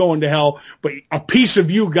 I'm going to hell, but a piece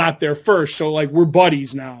of you got there first. So we're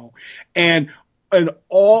buddies now. And in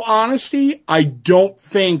all honesty, I don't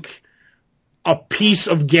think a piece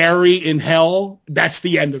of Gary in hell, that's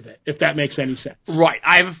the end of it, if that makes any sense. Right.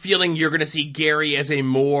 I have a feeling you're going to see Gary as a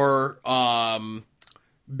more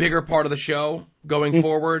bigger part of the show going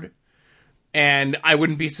forward. And I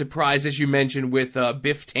wouldn't be surprised, as you mentioned, with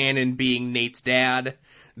Biff Tannen being Nate's dad,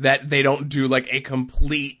 that they don't do a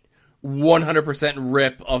complete 100%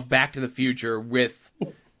 rip of Back to the Future with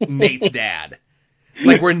Nate's dad.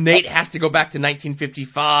 Like where Nate has to go back to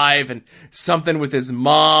 1955 and something with his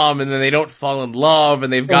mom, and then they don't fall in love,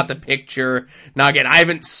 and they've got the picture. Now again, I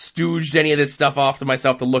haven't stooged any of this stuff off to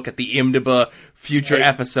myself to look at the IMDb future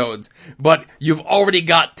episodes, but you've already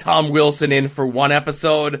got Tom Wilson in for one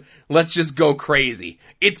episode. Let's just go crazy.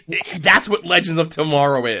 That's what Legends of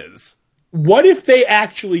Tomorrow is. What if they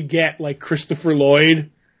actually get like Christopher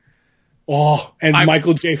Lloyd? And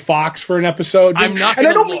Michael J. Fox for an episode? I'm not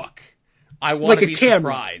going to look. I want to be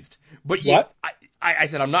surprised. But what? I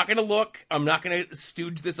said I'm not going to look. I'm not going to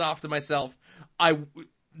stooge this off to myself.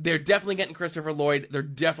 They're definitely getting Christopher Lloyd. They're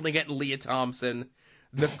definitely getting Leah Thompson.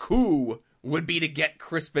 The coup would be to get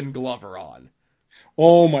Crispin Glover on.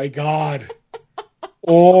 Oh my God.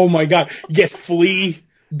 Oh my God. You get Flea,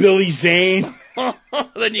 Billy Zane.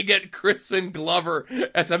 Then you get Crispin Glover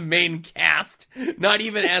as a main cast. Not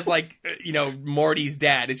even as like, Marty's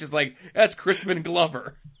dad. It's just like, that's Crispin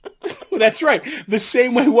Glover. Well, that's right. The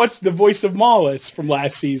same way, what's the voice of Mollis from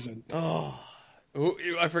last season? Oh,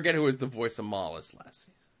 I forget who was the voice of Mollis last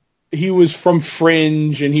season. He was from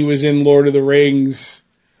Fringe and he was in Lord of the Rings.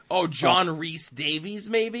 Oh, John Rhys Davies,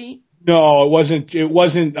 maybe? No, it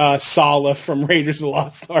wasn't Sala from Raiders of the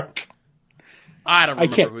Lost Ark. I don't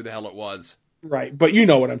remember who the hell it was. Right, but you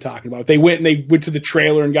know what I'm talking about. They went to the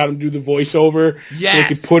trailer and got him to do the voiceover. Yes.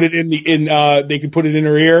 They could put it they could put it in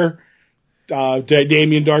her ear.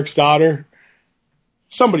 Damien Dark's daughter.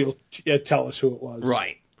 Somebody will tell us who it was.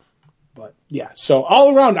 Right. But yeah, so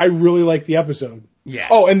all around, I really like the episode. Yes.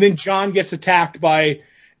 Oh, and then John gets attacked by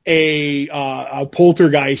a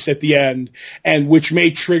poltergeist at the end, and which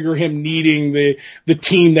may trigger him needing the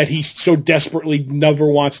team that he so desperately never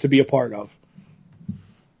wants to be a part of.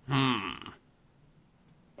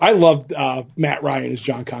 I loved Matt Ryan as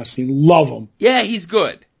John Constantine. Love him. Yeah, he's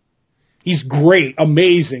good. He's great.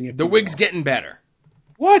 Amazing. The wig's getting better.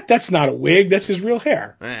 What? That's not a wig. That's his real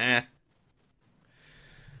hair.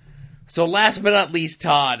 So last but not least,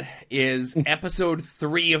 Todd, is episode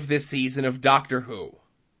 3 of this season of Doctor Who.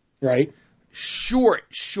 Right. Short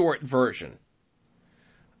version.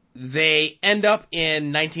 They end up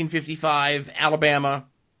in 1955, Alabama,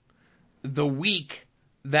 the week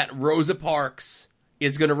that Rosa Parks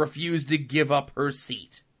is going to refuse to give up her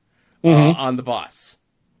seat on the bus.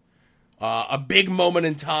 A big moment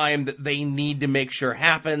in time that they need to make sure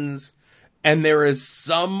happens, and there is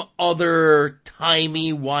some other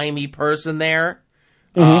timey-wimey person there.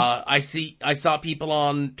 I saw people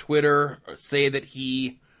on Twitter say that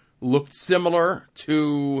he looked similar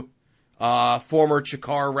to former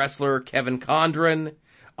Chikara wrestler Kevin Condren.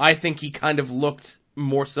 I think he kind of looked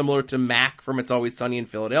more similar to Mac from It's Always Sunny in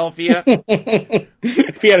Philadelphia.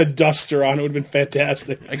 If he had a duster on, it would have been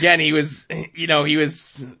fantastic. Again, he was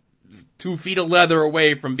 2 feet of leather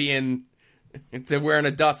away from wearing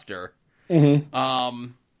a duster. But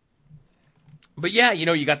yeah,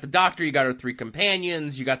 you got the Doctor, you got her 3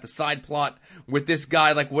 companions, you got the side plot with this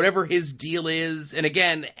guy, like whatever his deal is. And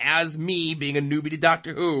again, as me being a newbie to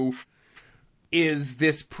Doctor Who, is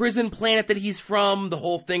this prison planet that he's from, the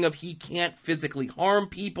whole thing of he can't physically harm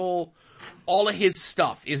people, all of his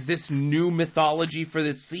stuff. Is this new mythology for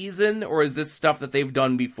this season, or is this stuff that they've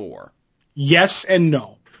done before? Yes and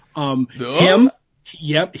no.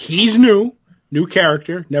 He's new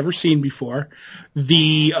character, never seen before.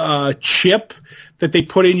 The chip that they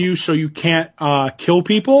put in you so you can't kill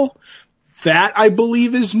people, that I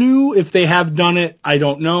believe is new. If they have done it, I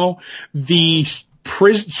don't know. The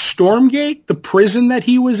Stormgate, the prison that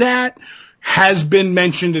he was at, has been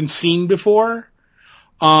mentioned and seen before.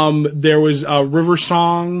 There was River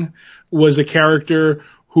Song was a character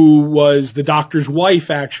who was the Doctor's wife,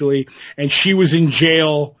 actually, and she was in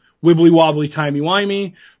jail, wibbly wobbly, timey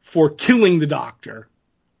wimey, for killing the Doctor.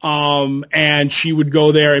 And she would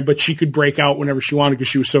go there, but she could break out whenever she wanted because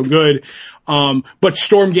she was so good. But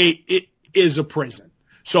Stormgate, it is a prison.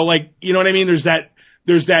 So like, you know what I mean? There's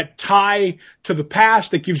that tie to the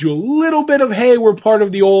past that gives you a little bit of, hey, we're part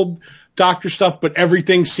of the old Doctor stuff, but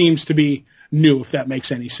everything seems to be new, if that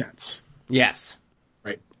makes any sense. Yes.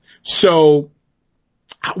 Right. So,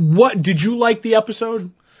 what, did you like the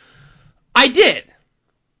episode? I did.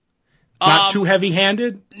 Not too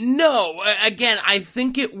heavy-handed? No. Again, I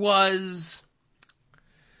think it was,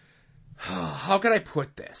 how can I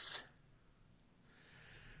put this?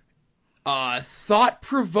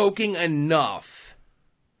 Thought-provoking enough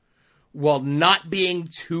while not being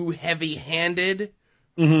too heavy-handed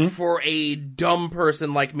for a dumb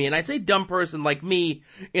person like me. And I say dumb person like me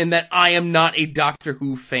in that I am not a Doctor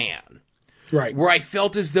Who fan. Right. Where I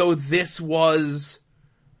felt as though this was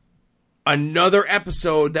another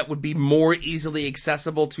episode that would be more easily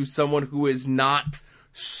accessible to someone who is not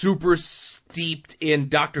super steeped in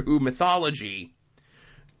Doctor Who mythology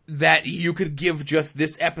that you could give just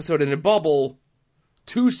this episode in a bubble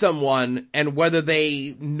to someone, and whether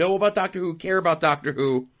they know about Doctor Who, care about Doctor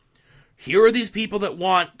Who, here are these people that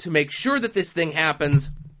want to make sure that this thing happens.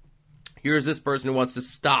 Here's this person who wants to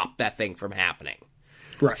stop that thing from happening.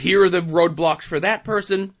 Right. Here are the roadblocks for that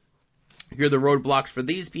person. Here are the roadblocks for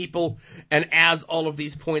these people. And as all of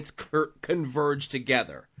these points converge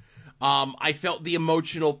together, I felt the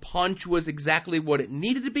emotional punch was exactly what it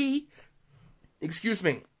needed to be. Excuse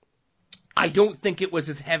me. I don't think it was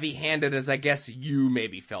as heavy-handed as I guess you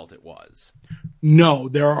maybe felt it was. No,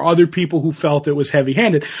 there are other people who felt it was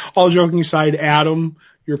heavy-handed. All joking aside, Adam,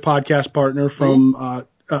 your podcast partner from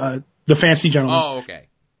The Fancy Gentleman. Oh, okay.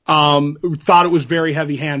 Thought it was very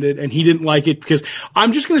heavy-handed, and he didn't like it because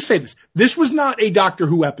I'm just going to say this. This was not a Doctor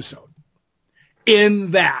Who episode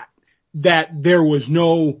in that there was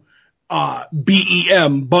no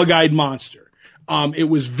BEM, bug-eyed monster. It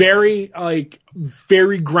was very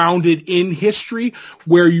grounded in history,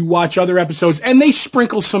 where you watch other episodes and they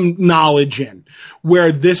sprinkle some knowledge in,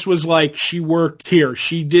 where this was like, she worked here,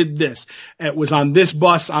 she did this, it was on this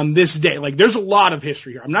bus on this day. Like, there's a lot of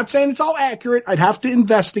history here. I'm not saying it's all accurate. I'd have to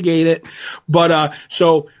investigate it. But,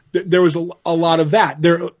 there was a lot of that.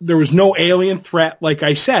 There was no alien threat, like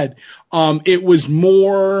I said. It was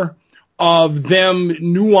more of them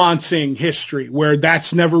nuancing history, where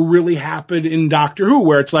that's never really happened in Doctor Who,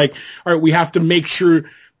 where it's like, all right, we have to make sure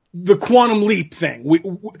the quantum leap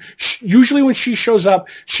thing. Usually when she shows up,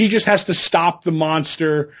 she just has to stop the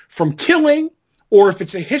monster from killing, or if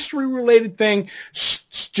it's a history related thing,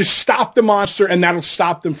 just stop the monster and that'll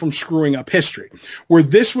stop them from screwing up history. Where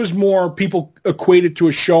this was more, people equated to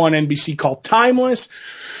a show on NBC called Timeless,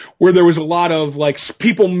 where there was a lot of like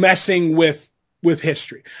people messing with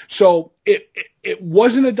history. So it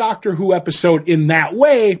wasn't a Doctor Who episode in that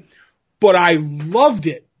way, but I loved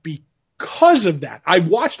it because of that. I've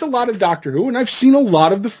watched a lot of Doctor Who and I've seen a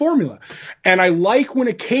lot of the formula, and I like when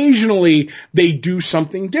occasionally they do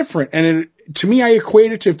something different. And to me, I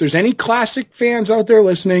equate it to, if there's any classic fans out there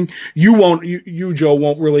listening, you Joe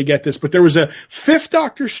won't really get this, but there was a Fifth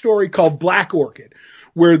Doctor story called Black Orchid,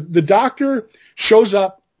 where the Doctor shows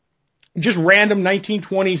up, just random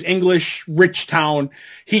 1920s English rich town.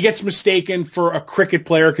 He gets mistaken for a cricket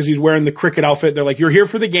player because he's wearing the cricket outfit. They're like, you're here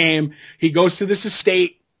for the game. He goes to this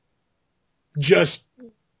estate, just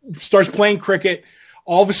starts playing cricket.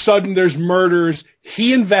 All of a sudden there's murders.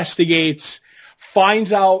 He investigates,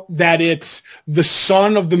 finds out that it's the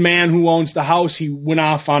son of the man who owns the house. He went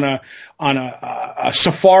off on a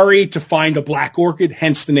safari to find a black orchid,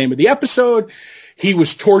 hence the name of the episode. He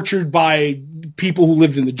was tortured by people who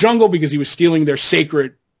lived in the jungle because he was stealing their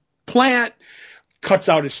sacred plant, cuts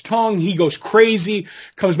out his tongue. He goes crazy,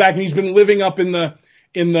 comes back, and he's been living up in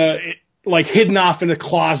the like hidden off in a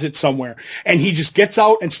closet somewhere. And he just gets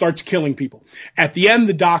out and starts killing people. At the end,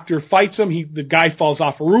 the Doctor fights him. The guy falls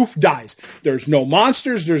off a roof, dies. There's no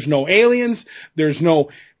monsters. There's no aliens. There's no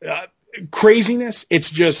craziness. It's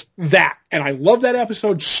just that. And I love that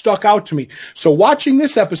episode, stuck out to me. So watching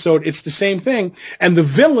this episode, it's the same thing. And the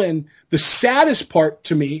villain, the saddest part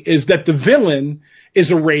to me is that the villain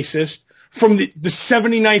is a racist from the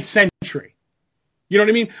 79th century. You know what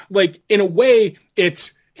I mean? Like, in a way,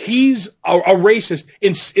 he's a racist.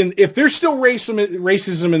 If there's still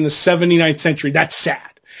racism in the 79th century, that's sad.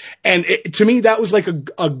 And to me, that was like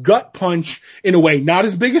a gut punch in a way. Not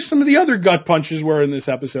as big as some of the other gut punches were in this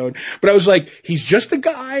episode. But I was like, he's just a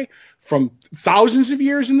guy from thousands of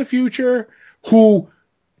years in the future who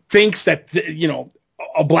thinks that,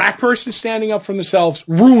 a black person standing up for themselves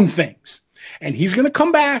ruined things. And he's going to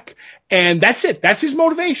come back, and that's it. That's his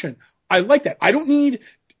motivation. I like that. I don't need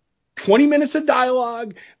 20 minutes of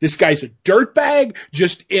dialogue. This guy's a dirtbag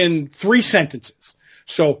just in 3 sentences.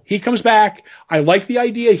 So he comes back. I like the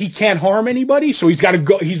idea. He can't harm anybody. So he's got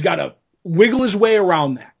to wiggle his way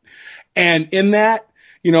around that. And in that,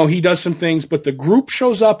 he does some things, but the group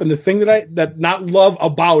shows up, and the thing that not love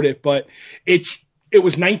about it, but it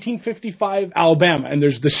was 1955 Alabama. And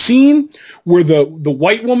there's the scene where the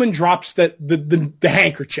white woman drops the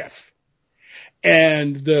handkerchief.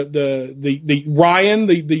 And the Ryan,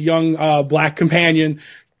 the young, black companion,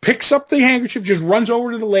 picks up the handkerchief, just runs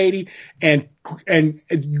over to the lady and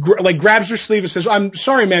grabs her sleeve and says, "I'm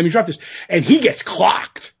sorry, ma'am, you dropped this." And he gets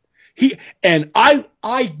clocked.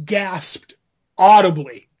 I gasped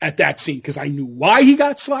audibly at that scene because I knew why he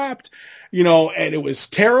got slapped, and it was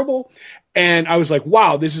terrible. And I was like,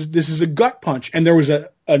 wow, this is a gut punch. And there was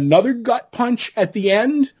another gut punch at the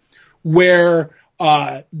end where,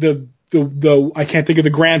 I can't think of the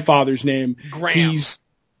grandfather's name. Graham.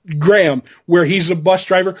 Graham, where he's a bus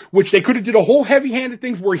driver, which they could have did a whole heavy-handed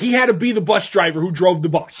things where he had to be the bus driver who drove the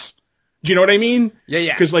bus. Do you know what I mean?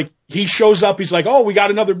 Yeah. Because like he shows up, he's like, oh, we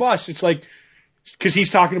got another bus. It's like, because he's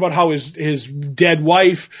talking about how his dead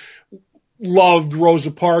wife loved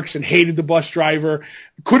Rosa Parks and hated the bus driver.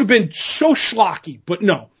 Could have been so schlocky, but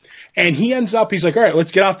no. And he ends up, he's like, all right,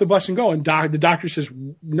 let's get off the bus and go. And the doctor says,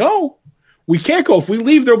 no, we can't go. If we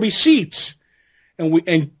leave, there'll be seats.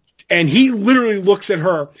 And he literally looks at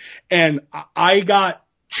her, and I got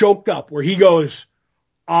choked up where he goes,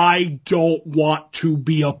 I don't want to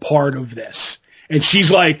be a part of this. And she's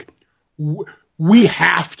like, we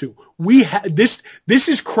have to. This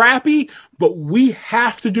is crappy, but we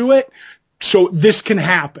have to do it so this can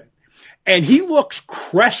happen. And he looks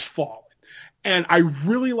crestfallen. And I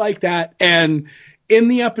really like that. And in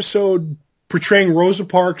the episode portraying Rosa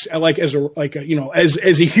Parks as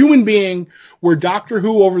a human being, where Doctor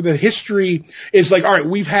Who over the history is like, all right,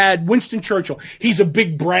 we've had Winston Churchill. He's a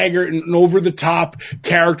big braggart and an over the top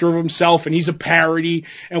character of himself, and he's a parody.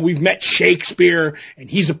 And we've met Shakespeare, and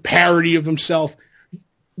he's a parody of himself.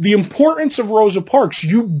 The importance of Rosa Parks,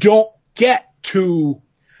 you don't get to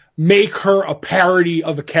make her a parody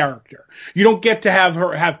of a character. You don't get to have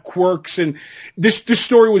her have quirks, and this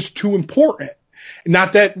story was too important.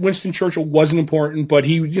 Not that Winston Churchill wasn't important, but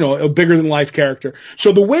he, a bigger than life character.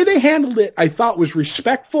 So the way they handled it, I thought was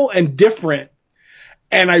respectful and different.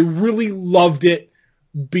 And I really loved it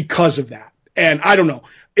because of that. And I don't know,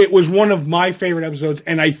 it was one of my favorite episodes.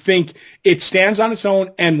 And I think it stands on its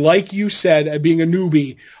own. And like you said, being a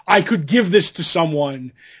newbie, I could give this to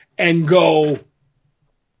someone and go,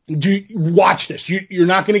 watch this. You're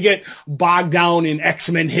not going to get bogged down in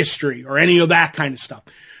X-Men history or any of that kind of stuff.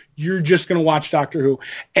 You're just going to watch Doctor Who.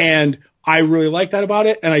 And I really like that about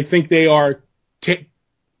it. And I think they are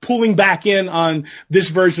pulling back in on this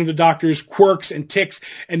version of the Doctor's quirks and tics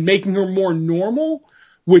and making her more normal,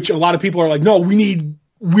 which a lot of people are like, no, we need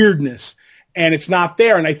weirdness. And it's not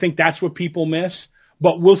there. And I think that's what people miss.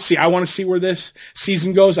 But we'll see. I want to see where this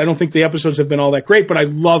season goes. I don't think the episodes have been all that great, but I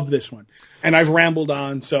love this one. And I've rambled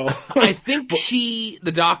on, so. I think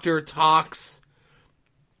the Doctor talks.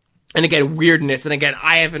 And again, weirdness. And again,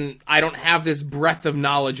 I don't have this breadth of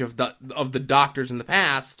knowledge of the Doctors in the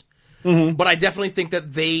past. Mm-hmm. But I definitely think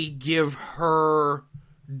that they give her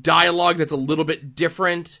dialogue that's a little bit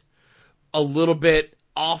different, a little bit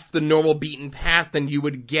off the normal beaten path than you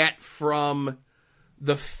would get from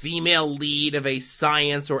the female lead of a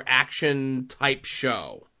science or action type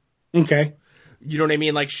show. Okay. You know what I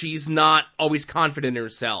mean? Like, she's not always confident in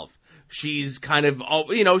herself. She's kind of,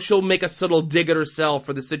 she'll make a subtle dig at herself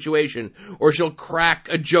for the situation, or she'll crack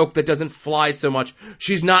a joke that doesn't fly so much.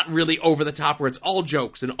 She's not really over the top where it's all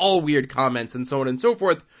jokes and all weird comments and so on and so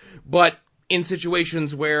forth. But in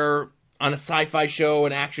situations where on a sci-fi show,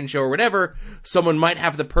 an action show or whatever, someone might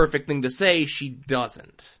have the perfect thing to say, she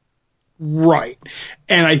doesn't. Right.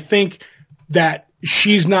 And I think that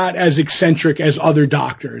she's not as eccentric as other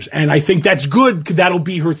Doctors. And I think that's good because that'll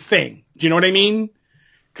be her thing. Do you know what I mean?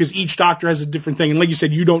 Because each Doctor has a different thing. And like you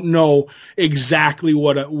said, you don't know exactly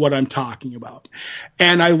what I'm talking about.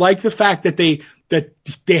 And I like the fact that they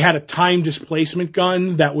had a time displacement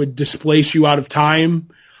gun that would displace you out of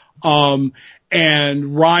time.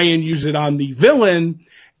 And Ryan used it on the villain,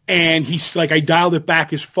 and he's like, I dialed it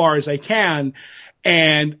back as far as I can.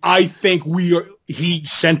 And I think he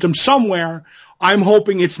sent him somewhere. I'm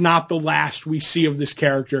hoping it's not the last we see of this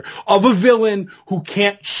character, of a villain who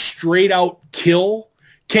can't straight out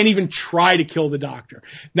can't even try to kill the Doctor.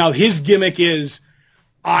 Now, his gimmick is,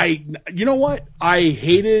 you know what? I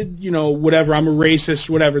hated, whatever. I'm a racist,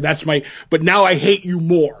 whatever. But now I hate you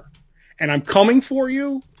more. And I'm coming for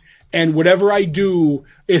you. And whatever I do,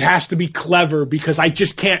 it has to be clever because I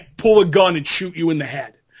just can't pull a gun and shoot you in the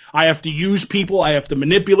head. I have to use people. I have to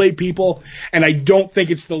manipulate people. And I don't think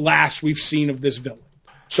it's the last we've seen of this villain.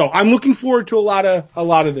 So I'm looking forward to a lot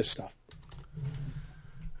of this stuff.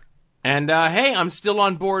 And, hey, I'm still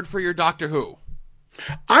on board for your Doctor Who.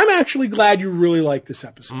 I'm actually glad you really liked this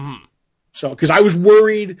episode. Mm-hmm. So, because I was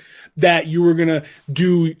worried that you were gonna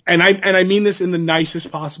do, and I mean this in the nicest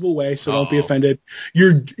possible way, so don't be offended.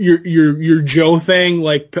 Your Joe thing,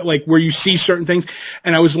 like where you see certain things,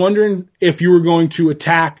 and I was wondering if you were going to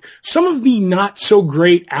attack some of the not so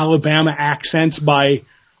great Alabama accents by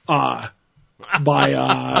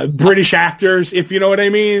British actors, if you know what I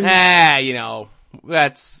mean.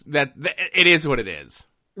 It is what it is.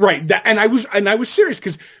 Right. And I was serious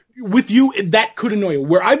because with you, that could annoy you.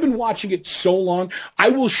 Where I've been watching it so long, I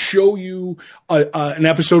will show you an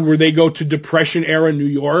episode where they go to Depression era New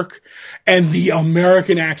York, and the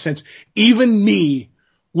American accents, even me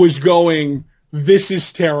was going, this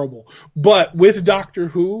is terrible. But with Doctor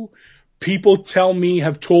Who, people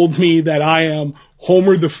have told me that I am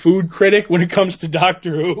Homer the food critic when it comes to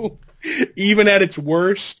Doctor Who. Even at its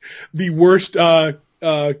worst, the worst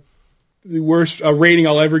rating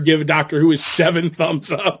I'll ever give Doctor Who is 7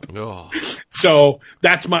 thumbs up. Oh. So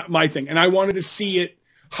that's my thing. And I wanted to see it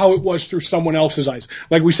how it was through someone else's eyes.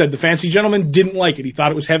 Like we said, the Fancy Gentleman didn't like it. He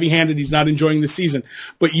thought it was heavy-handed. He's not enjoying the season.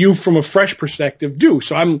 But you, from a fresh perspective, do.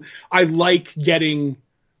 So I like getting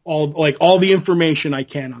all the information I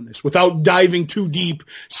can on this without diving too deep,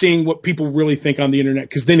 seeing what people really think on the internet,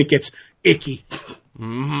 because then it gets icky.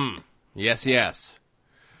 Mm-hmm. Yes.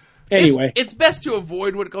 Anyway. It's best to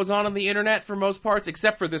avoid what goes on the internet for most parts,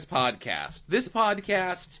 except for this podcast. This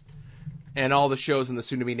podcast and all the shows in the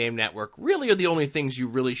soon-to-be-named network really are the only things you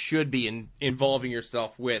really should be involving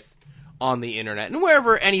yourself with on the internet. And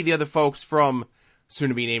wherever any of the other folks from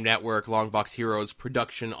soon-to-be-named network, Longbox Heroes,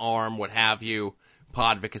 production arm, what have you,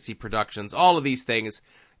 Podvocacy Productions, all of these things,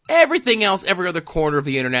 everything else, every other corner of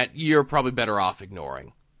the internet, you're probably better off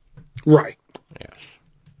ignoring. Right. Yes.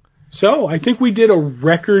 So I think we did a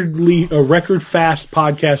record fast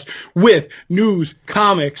podcast with news,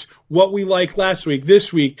 comics, what we liked last week,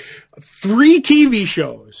 this week, 3 TV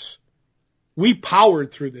shows. We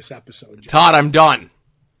powered through this episode, Jeff. Todd, I'm done.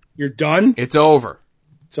 You're done? It's over.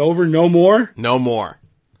 It's over? No more? No more.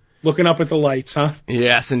 Looking up at the lights, huh?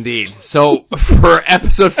 Yes, indeed. So for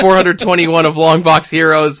episode 421 of Longbox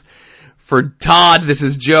Heroes, for Todd, this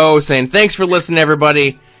is Joe saying thanks for listening,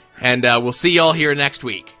 everybody, and we'll see y'all here next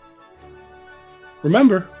week.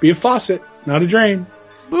 Remember, be a faucet, not a drain.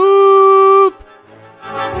 Boop!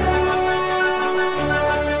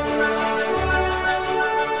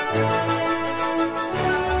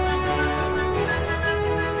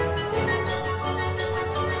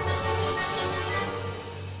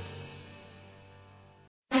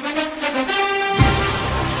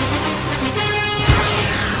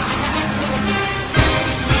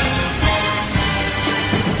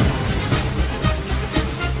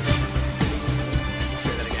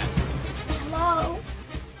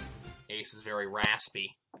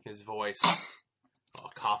 Raspy, his voice,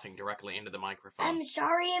 coughing directly into the microphone. I'm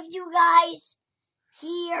sorry if you guys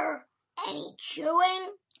hear any chewing,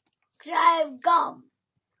 because I have gum.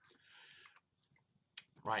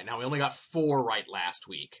 Right, now we only got 4 right last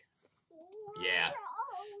week. Yeah,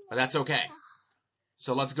 but that's okay.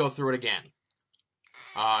 So let's go through it again.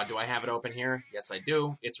 Do I have it open here? Yes, I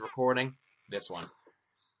do. It's recording. This one.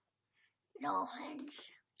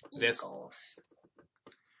 Dolphins. This. Eagles.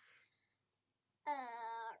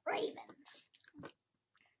 Ravens.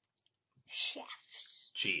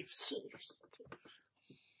 Chiefs.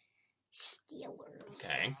 Steelers.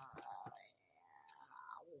 Okay.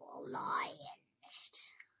 Lions.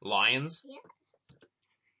 Lions? Yeah.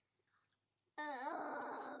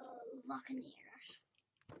 Buccaneers.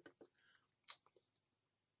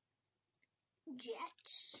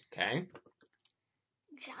 Jets. Okay.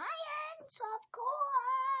 Giants, of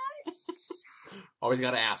course. Always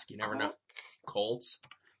gotta ask, you never know. Colts?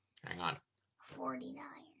 Hang on. 49ers.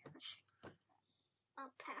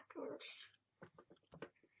 Packers.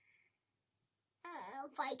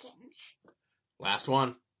 Vikings. Last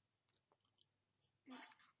one.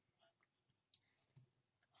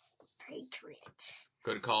 Patriots.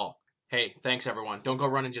 Good call. Hey, thanks everyone. Don't go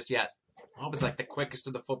running just yet. I hope it's like the quickest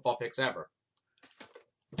of the football picks ever.